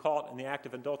who had been caught in the act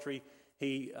of adultery.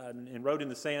 He and wrote in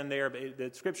the sand there, but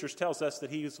the Scriptures tells us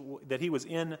that he was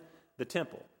in the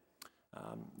temple.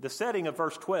 The setting of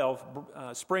verse 12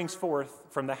 springs forth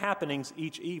from the happenings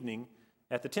each evening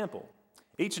at the temple.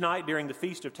 Each night during the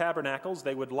Feast of Tabernacles,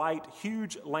 they would light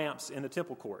huge lamps in the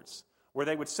temple courts where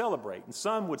they would celebrate. And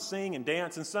some would sing and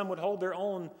dance, and some would hold their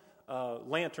own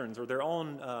lanterns or their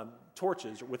own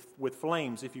torches with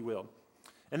flames, if you will.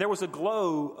 And there was a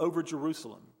glow over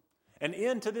Jerusalem. And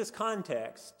into this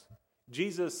context,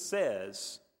 Jesus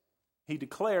says, he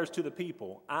declares to the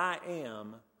people, I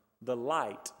am the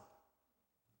light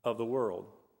of the world.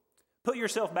 Put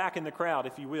yourself back in the crowd,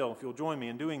 if you will, if you'll join me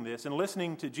in doing this, and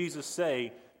listening to Jesus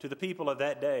say to the people of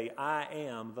that day, I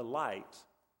am the light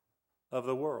of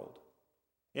the world.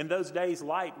 In those days,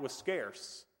 light was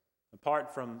scarce,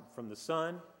 apart from the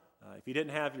sun. If you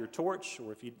didn't have your torch,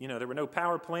 or if there were no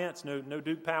power plants, no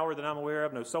Duke Power that I'm aware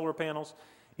of, no solar panels,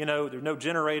 there were no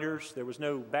generators, there was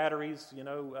no batteries,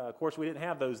 of course we didn't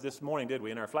have those this morning, did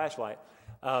we, in our flashlight?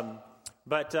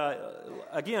 But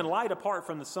again, light apart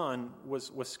from the sun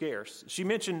was scarce. She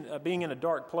mentioned being in a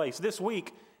dark place. This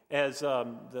week, as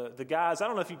the guys, I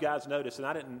don't know if you guys noticed, and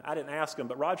I didn't ask them,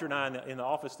 but Roger and I in the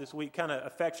office this week kind of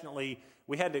affectionately,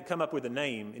 we had to come up with a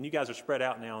name, and you guys are spread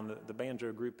out now in the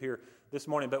banjo group here this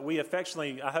morning, but we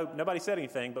affectionately, I hope nobody said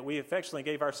anything, but we affectionately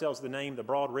gave ourselves the name the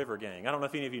Broad River Gang. I don't know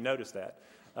if any of you noticed that.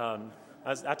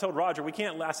 I told Roger,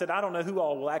 I said, I don't know who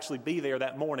all will actually be there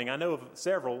that morning. I know of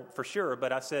several for sure,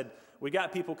 but I said, we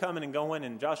got people coming and going,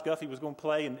 and Josh Guffey was going to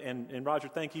play, and Roger,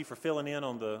 thank you for filling in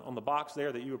on the box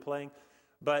there that you were playing.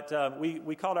 But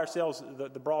we called ourselves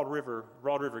the Broad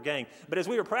River Gang. But as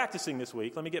we were practicing this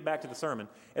week, let me get back to the sermon.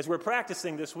 As we're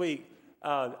practicing this week,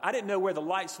 I didn't know where the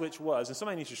light switch was, and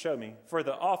somebody needs to show me, for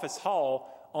the office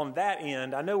hall on that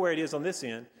end. I know where it is on this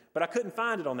end, but I couldn't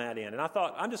find it on that end. And I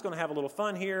thought, I'm just going to have a little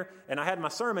fun here, and I had my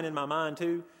sermon in my mind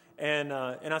too. And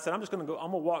I said, I'm going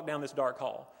to walk down this dark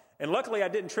hall. And luckily, I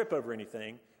didn't trip over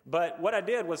anything. But what I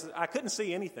did was I couldn't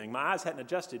see anything. My eyes hadn't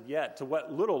adjusted yet to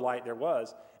what little light there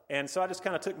was. And so I just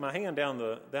kind of took my hand down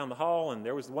the hall, and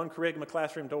there was one Kerygma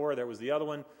classroom door, there was the other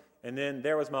one, and then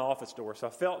there was my office door. So I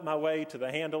felt my way to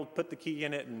the handle, put the key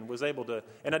in it, and was able to,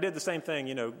 and I did the same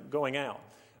thing, going out.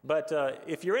 But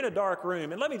if you're in a dark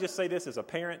room, and let me just say this as a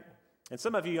parent, and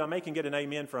some of you I may can get an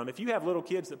amen from, if you have little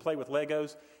kids that play with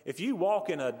Legos, if you walk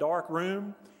in a dark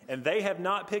room and they have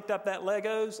not picked up that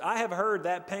Legos, I have heard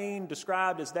that pain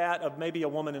described as that of maybe a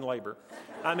woman in labor.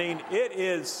 I mean, it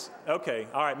is, okay,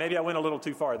 all right, maybe I went a little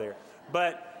too far there.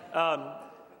 But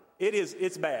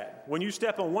it's bad. When you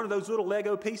step on one of those little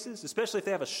Lego pieces, especially if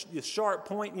they have a sharp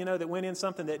point, that went in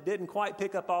something that didn't quite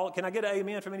pick up all. Can I get an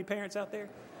amen from any parents out there?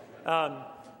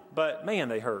 But man,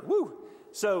 they hurt. Woo!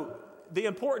 So the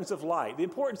importance of light, the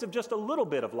importance of just a little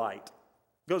bit of light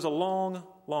goes a long,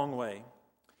 long way.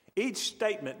 Each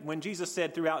statement, when Jesus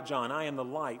said throughout John, I am the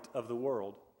light of the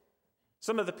world,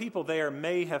 some of the people there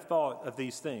may have thought of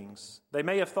these things. They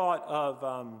may have thought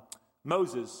of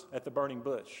Moses at the burning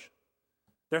bush.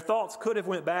 Their thoughts could have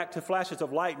went back to flashes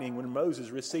of lightning when Moses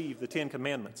received the Ten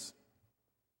Commandments.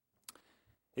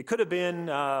 It could have been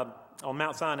on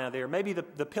Mount Sinai there, maybe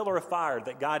the pillar of fire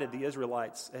that guided the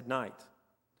Israelites at night.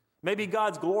 Maybe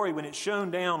God's glory when it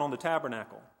shone down on the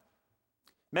tabernacle.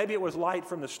 Maybe it was light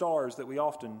from the stars that we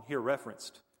often hear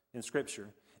referenced in Scripture.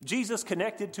 Jesus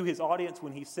connected to his audience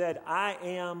when he said, I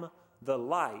am the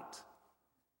light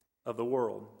of the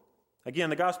world. Again,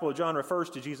 the Gospel of John refers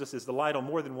to Jesus as the light on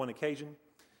more than one occasion.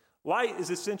 Light is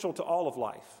essential to all of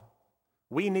life.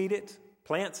 We need it.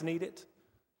 Plants need it.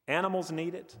 Animals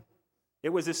need it. It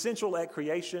was essential at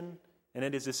creation, and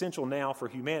it is essential now for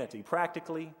humanity,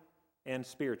 practically and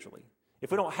spiritually.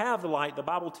 If we don't have the light, the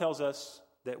Bible tells us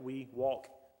that we walk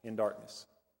in darkness.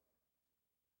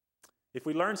 If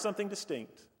we learn something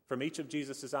distinct from each of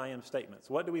Jesus' I am statements,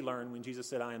 what do we learn when Jesus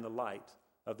said, I am the light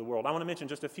of the world? I want to mention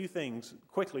just a few things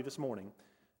quickly this morning.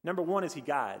 Number one is he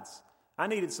guides. I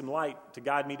needed some light to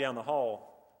guide me down the hall.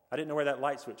 I didn't know where that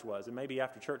light switch was, and maybe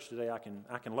after church today I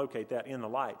can locate that in the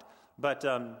light. But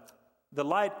the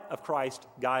light of Christ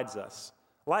guides us.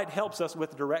 Light helps us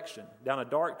with direction down a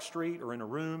dark street or in a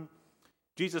room.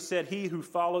 Jesus said, he who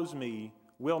follows me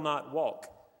will not walk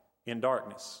in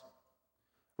darkness.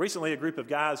 Recently, a group of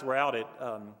guys were out at,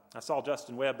 I saw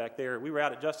Justin Webb back there. We were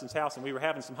out at Justin's house, and we were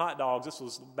having some hot dogs. This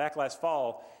was back last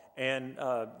fall. And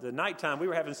the nighttime, we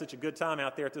were having such a good time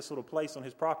out there at this little place on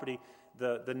his property.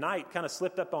 The night kind of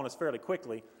slipped up on us fairly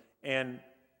quickly. And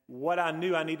what I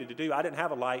knew I needed to do, I didn't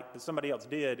have a light, but somebody else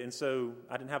did. And so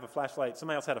I didn't have a flashlight.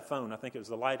 Somebody else had a phone. I think it was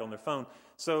the light on their phone.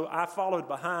 So I followed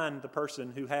behind the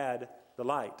person who had the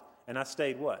light. And I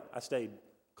stayed what? I stayed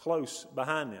close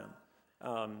behind them.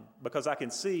 Because I can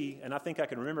see, and I think I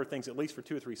can remember things at least for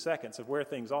 2 or 3 seconds of where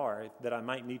things are that I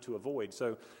might need to avoid.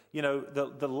 So,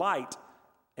 the light,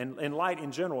 and light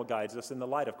in general guides us, and the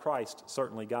light of Christ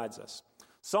certainly guides us.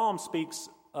 Psalm speaks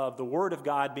of the Word of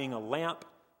God being a lamp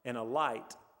and a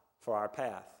light for our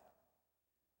path.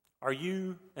 Are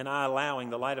you and I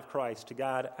allowing the light of Christ to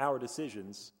guide our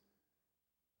decisions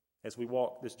as we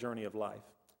walk this journey of life?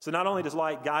 So not only does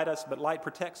light guide us, but light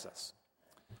protects us.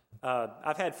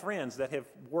 I've had friends that have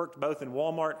worked both in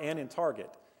Walmart and in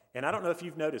Target, and I don't know if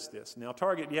you've noticed this. Now,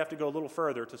 Target, you have to go a little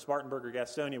further to Spartanburg or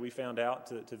Gastonia, we found out,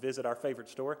 to visit our favorite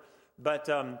store. But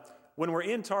when we're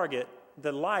in Target,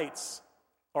 the lights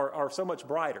are so much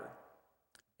brighter.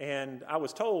 And I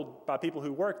was told by people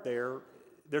who work there,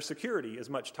 their security is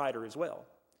much tighter as well.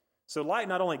 So light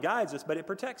not only guides us, but it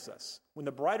protects us. When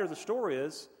the brighter the store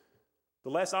is, the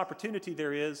less opportunity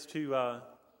there is to,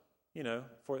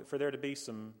 for there to be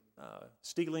some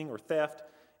stealing or theft.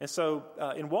 And so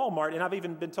in Walmart, and I've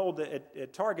even been told that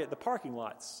at Target, the parking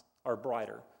lots are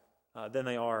brighter than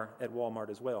they are at Walmart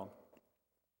as well.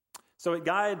 So it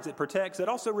guides, it protects, it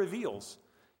also reveals.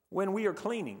 When we are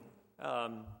cleaning,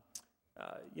 I've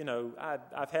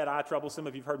had eye trouble. Some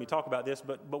of you have heard me talk about this,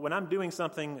 but when I'm doing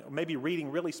something, maybe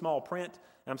reading really small print,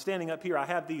 and I'm standing up here, I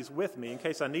have these with me in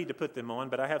case I need to put them on,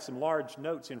 but I have some large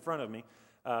notes in front of me.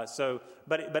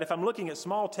 But if I'm looking at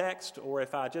small text, or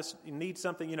if I just need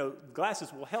something,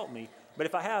 glasses will help me. But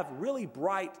if I have really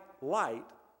bright light,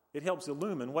 it helps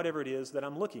illumine whatever it is that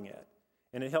I'm looking at.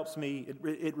 And it helps me,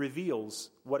 it reveals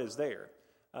what is there.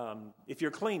 If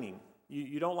you're cleaning,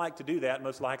 you don't like to do that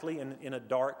most likely in a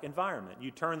dark environment.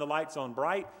 You turn the lights on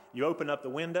bright, you open up the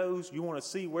windows, you want to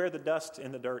see where the dust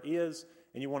and the dirt is,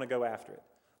 and you want to go after it.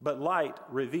 But light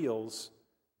reveals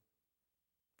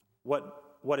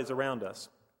what is around us.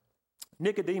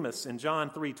 Nicodemus in John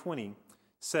 3:20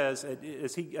 says,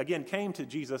 as he again came to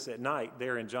Jesus at night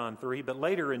there in John 3, but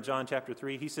later in John chapter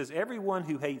 3, he says, everyone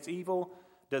who hates evil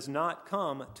does not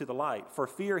come to the light, for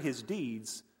fear his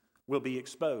deeds will be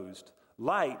exposed.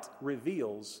 Light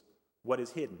reveals what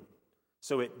is hidden.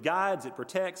 So it guides, it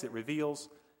protects, it reveals,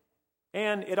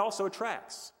 and it also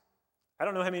attracts. I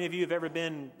don't know how many of you have ever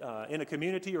been in a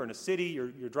community or in a city,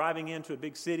 you're driving into a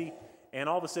big city, and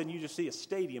all of a sudden you just see a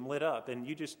stadium lit up, and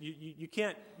you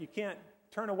can't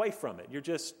turn away from it. You're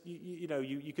just,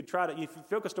 you could try to, you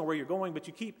focused on where you're going, but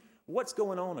you keep, what's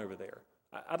going on over there?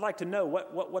 I'd like to know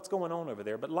what's going on over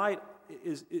there. But light,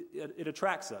 it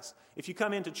attracts us. If you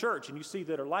come into church and you see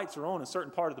that our lights are on in a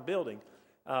certain part of the building,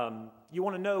 you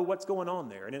want to know what's going on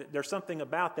there. And there's something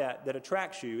about that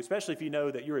attracts you, especially if you know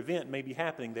that your event may be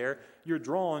happening there. You're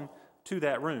drawn to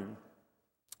that room.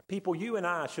 People, you and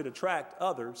I should attract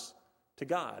others to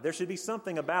God. There should be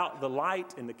something about the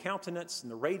light and the countenance and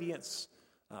the radiance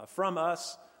from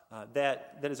us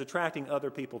that is attracting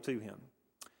other people to Him.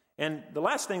 And the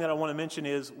last thing that I want to mention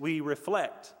is we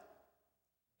reflect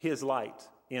his light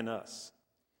in us.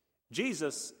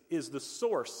 Jesus is the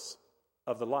source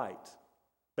of the light,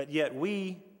 but yet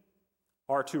we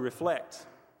are to reflect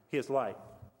his light.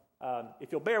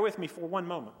 If you'll bear with me for one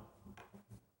moment.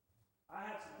 I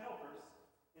have some helpers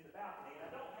in the balcony, and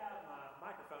I don't have my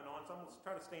microphone on, so I'm going to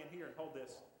try to stand here and hold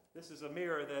this. This is a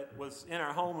mirror that was in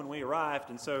our home when we arrived,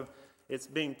 and so it's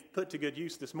being put to good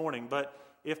use this morning. But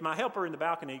if my helper in the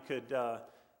balcony could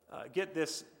get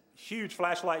this huge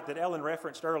flashlight that Ellen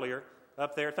referenced earlier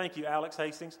up there. Thank you, Alex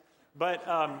Hastings. But,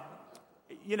 I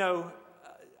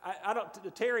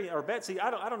don't, Terry or Betsy, I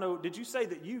don't know, did you say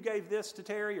that you gave this to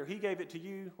Terry or he gave it to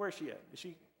you? Where is she at? Is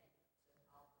she?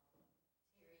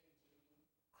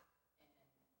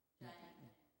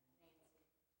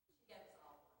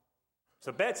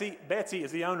 So Betsy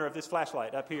is the owner of this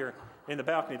flashlight up here in the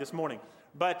balcony this morning.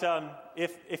 But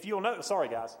if you'll notice, sorry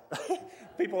guys,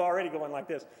 people are already going like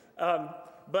this.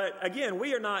 But again,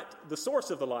 we are not the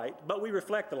source of the light, but we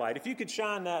reflect the light. If you could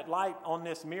shine that light on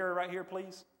this mirror right here,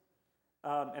 please.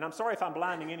 And I'm sorry if I'm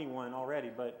blinding anyone already,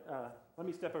 but let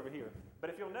me step over here. But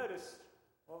if you'll notice,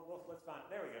 well, let's find it.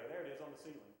 There we go. There it is on the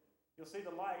ceiling. You'll see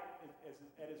the light as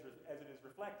it is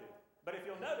reflected. But if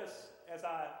you'll notice, as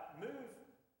I move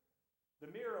the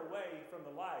mirror away from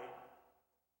the light,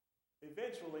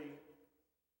 eventually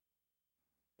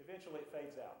it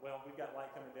fades out. Well, we've got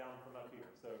light coming down from up here.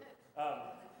 So,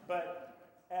 but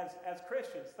as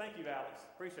Christians, thank you, Alex.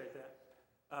 Appreciate that.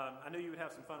 I knew you would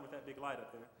have some fun with that big light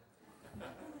up there.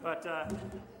 But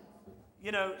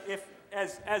if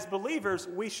as believers,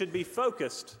 we should be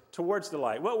focused towards the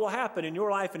light. What will happen in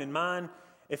your life and in mine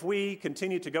if we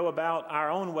continue to go about our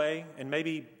own way and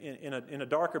maybe in a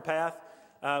darker path?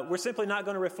 We're simply not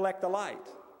going to reflect the light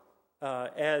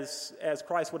as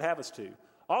Christ would have us to.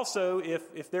 Also,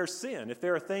 if there's sin, if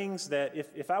there are things that,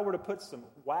 if I were to put some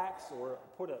wax or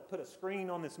put a screen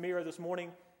on this mirror this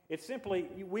morning, it's simply,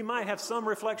 we might have some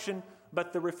reflection,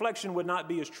 but the reflection would not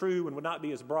be as true and would not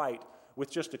be as bright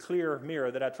with just a clear mirror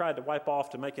that I tried to wipe off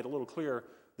to make it a little clearer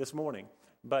this morning.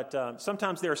 But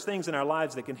sometimes there's things in our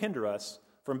lives that can hinder us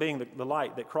from being the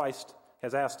light that Christ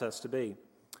has asked us to be.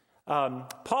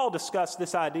 Paul discussed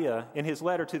this idea in his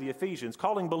letter to the Ephesians,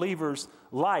 calling believers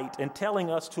light and telling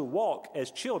us to walk as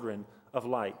children of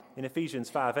light in Ephesians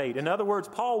 5:8. In other words,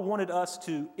 Paul wanted us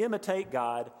to imitate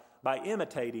God by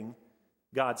imitating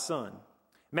God's Son.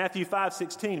 Matthew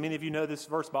 5:16, many of you know this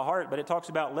verse by heart, but it talks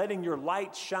about letting your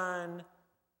light shine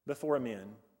before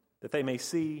men, that they may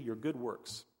see your good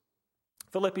works.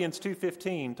 Philippians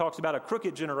 2:15 talks about a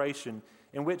crooked generation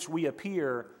in which we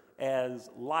appear as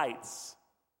lights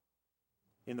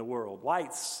in the world,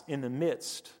 lights in the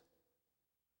midst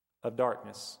of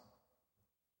darkness.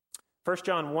 1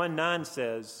 John 1:9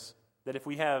 says that if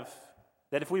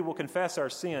we will confess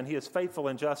our sin, he is faithful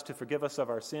and just to forgive us of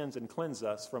our sins and cleanse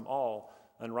us from all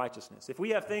unrighteousness. If we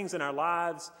have things in our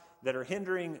lives that are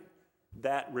hindering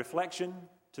that reflection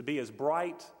to be as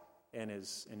bright and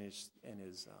as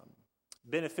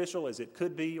beneficial as it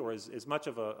could be, or as much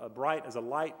of a bright as a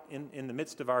light in the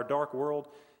midst of our dark world,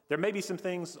 there may be some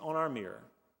things on our mirror.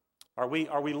 Are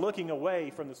we looking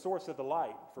away from the source of the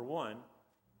light, for one?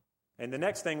 And the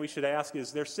next thing we should ask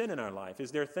is there sin in our life?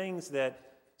 Is there things that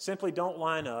simply don't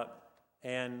line up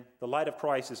and the light of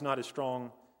Christ is not as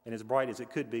strong and as bright as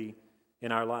it could be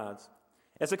in our lives?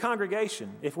 As a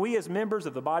congregation, if we as members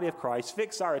of the body of Christ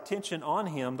fix our attention on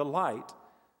him, the light,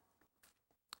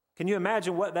 can you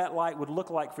imagine what that light would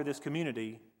look like for this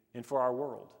community and for our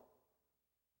world?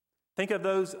 Think of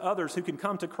those others who can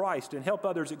come to Christ and help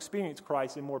others experience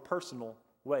Christ in more personal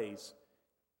ways.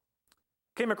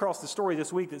 Came across the story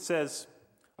this week that says,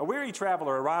 a weary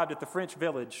traveler arrived at the French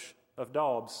village of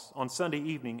Daubs on Sunday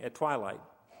evening at twilight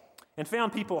and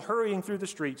found people hurrying through the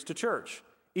streets to church,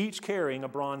 each carrying a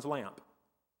bronze lamp.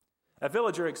 A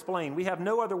villager explained, "We have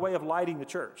no other way of lighting the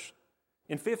church.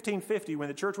 In 1550, when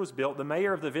the church was built, the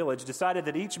mayor of the village decided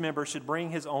that each member should bring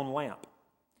his own lamp.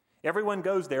 Everyone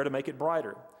goes there to make it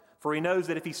brighter, for he knows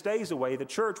that if he stays away, the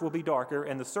church will be darker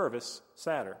and the service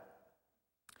sadder."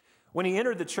 When he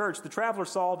entered the church, the traveler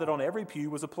saw that on every pew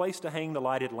was a place to hang the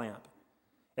lighted lamp.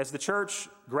 As the church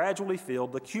gradually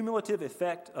filled, the cumulative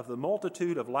effect of the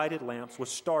multitude of lighted lamps was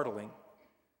startling.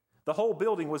 The whole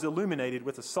building was illuminated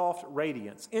with a soft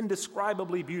radiance,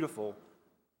 indescribably beautiful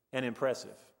and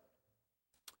impressive.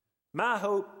 My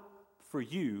hope for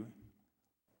you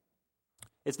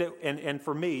is that, and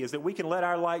for me, is that we can let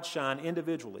our light shine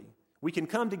individually. We can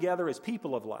come together as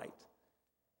people of light.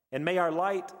 And may our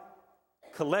light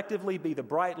collectively be the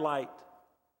bright light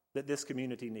that this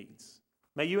community needs.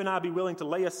 May you and I be willing to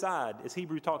lay aside, as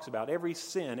Hebrew talks about, every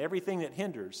sin, everything that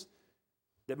hinders,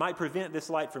 that might prevent this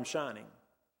light from shining,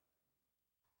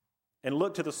 and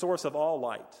look to the source of all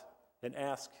light and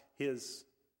ask his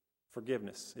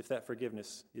forgiveness, if that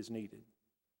forgiveness is needed.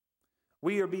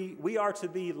 We are to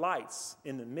be lights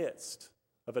in the midst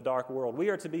of a dark world. We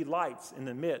are to be lights in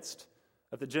the midst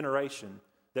of the generation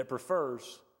that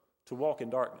prefers to walk in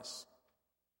darkness.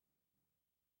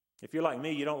 If you're like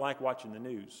me, you don't like watching the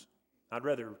news. I'd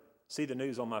rather see the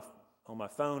news on my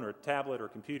phone or tablet or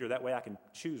computer. That way I can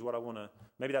choose what I want to,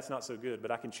 maybe that's not so good, but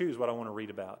I can choose what I want to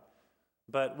read about.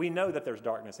 But we know that there's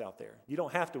darkness out there. You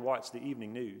don't have to watch the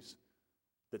evening news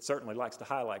that certainly likes to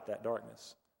highlight that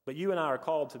darkness. But you and I are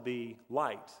called to be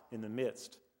light in the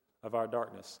midst of our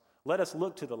darkness. Let us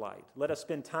look to the light. Let us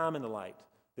spend time in the light,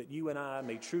 that you and I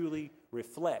may truly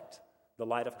reflect the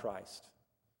light of Christ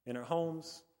in our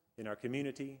homes, in our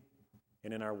community,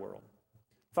 and in our world.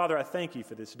 Father, I thank you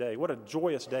for this day. What a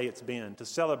joyous day it's been to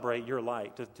celebrate your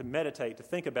light, to meditate, to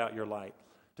think about your light,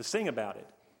 to sing about it.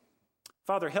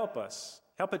 Father, help us.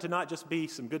 Help it to not just be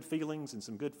some good feelings and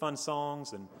some good fun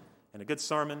songs and a good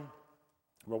sermon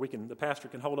where the pastor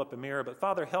can hold up a mirror. But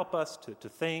Father, help us to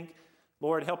think.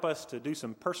 Lord, help us to do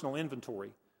some personal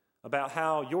inventory about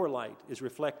how your light is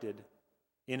reflected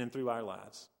in and through our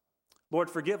lives. Lord,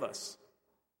 forgive us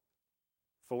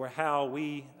for how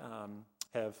we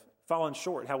have fallen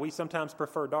short, how we sometimes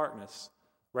prefer darkness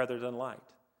rather than light.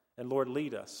 And Lord,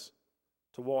 lead us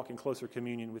to walk in closer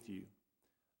communion with you.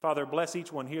 Father, bless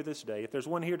each one here this day. If there's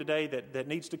one here today that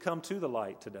needs to come to the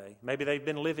light today, maybe they've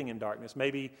been living in darkness,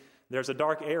 maybe there's a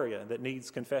dark area that needs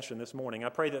confession this morning, I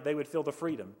pray that they would feel the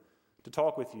freedom to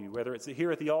talk with you, whether it's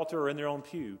here at the altar or in their own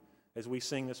pew as we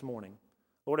sing this morning.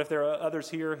 Lord, if there are others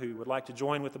here who would like to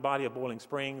join with the body of Boiling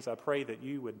Springs, I pray that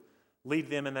you would lead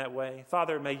them in that way.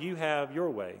 Father, may you have your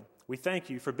way. We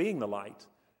thank you for being the light,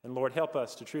 and Lord, help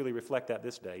us to truly reflect that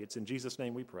this day. It's in Jesus'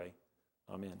 name we pray.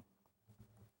 Amen.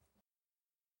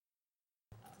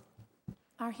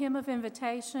 Our hymn of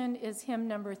invitation is hymn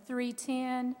number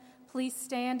 310. Please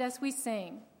stand as we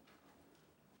sing.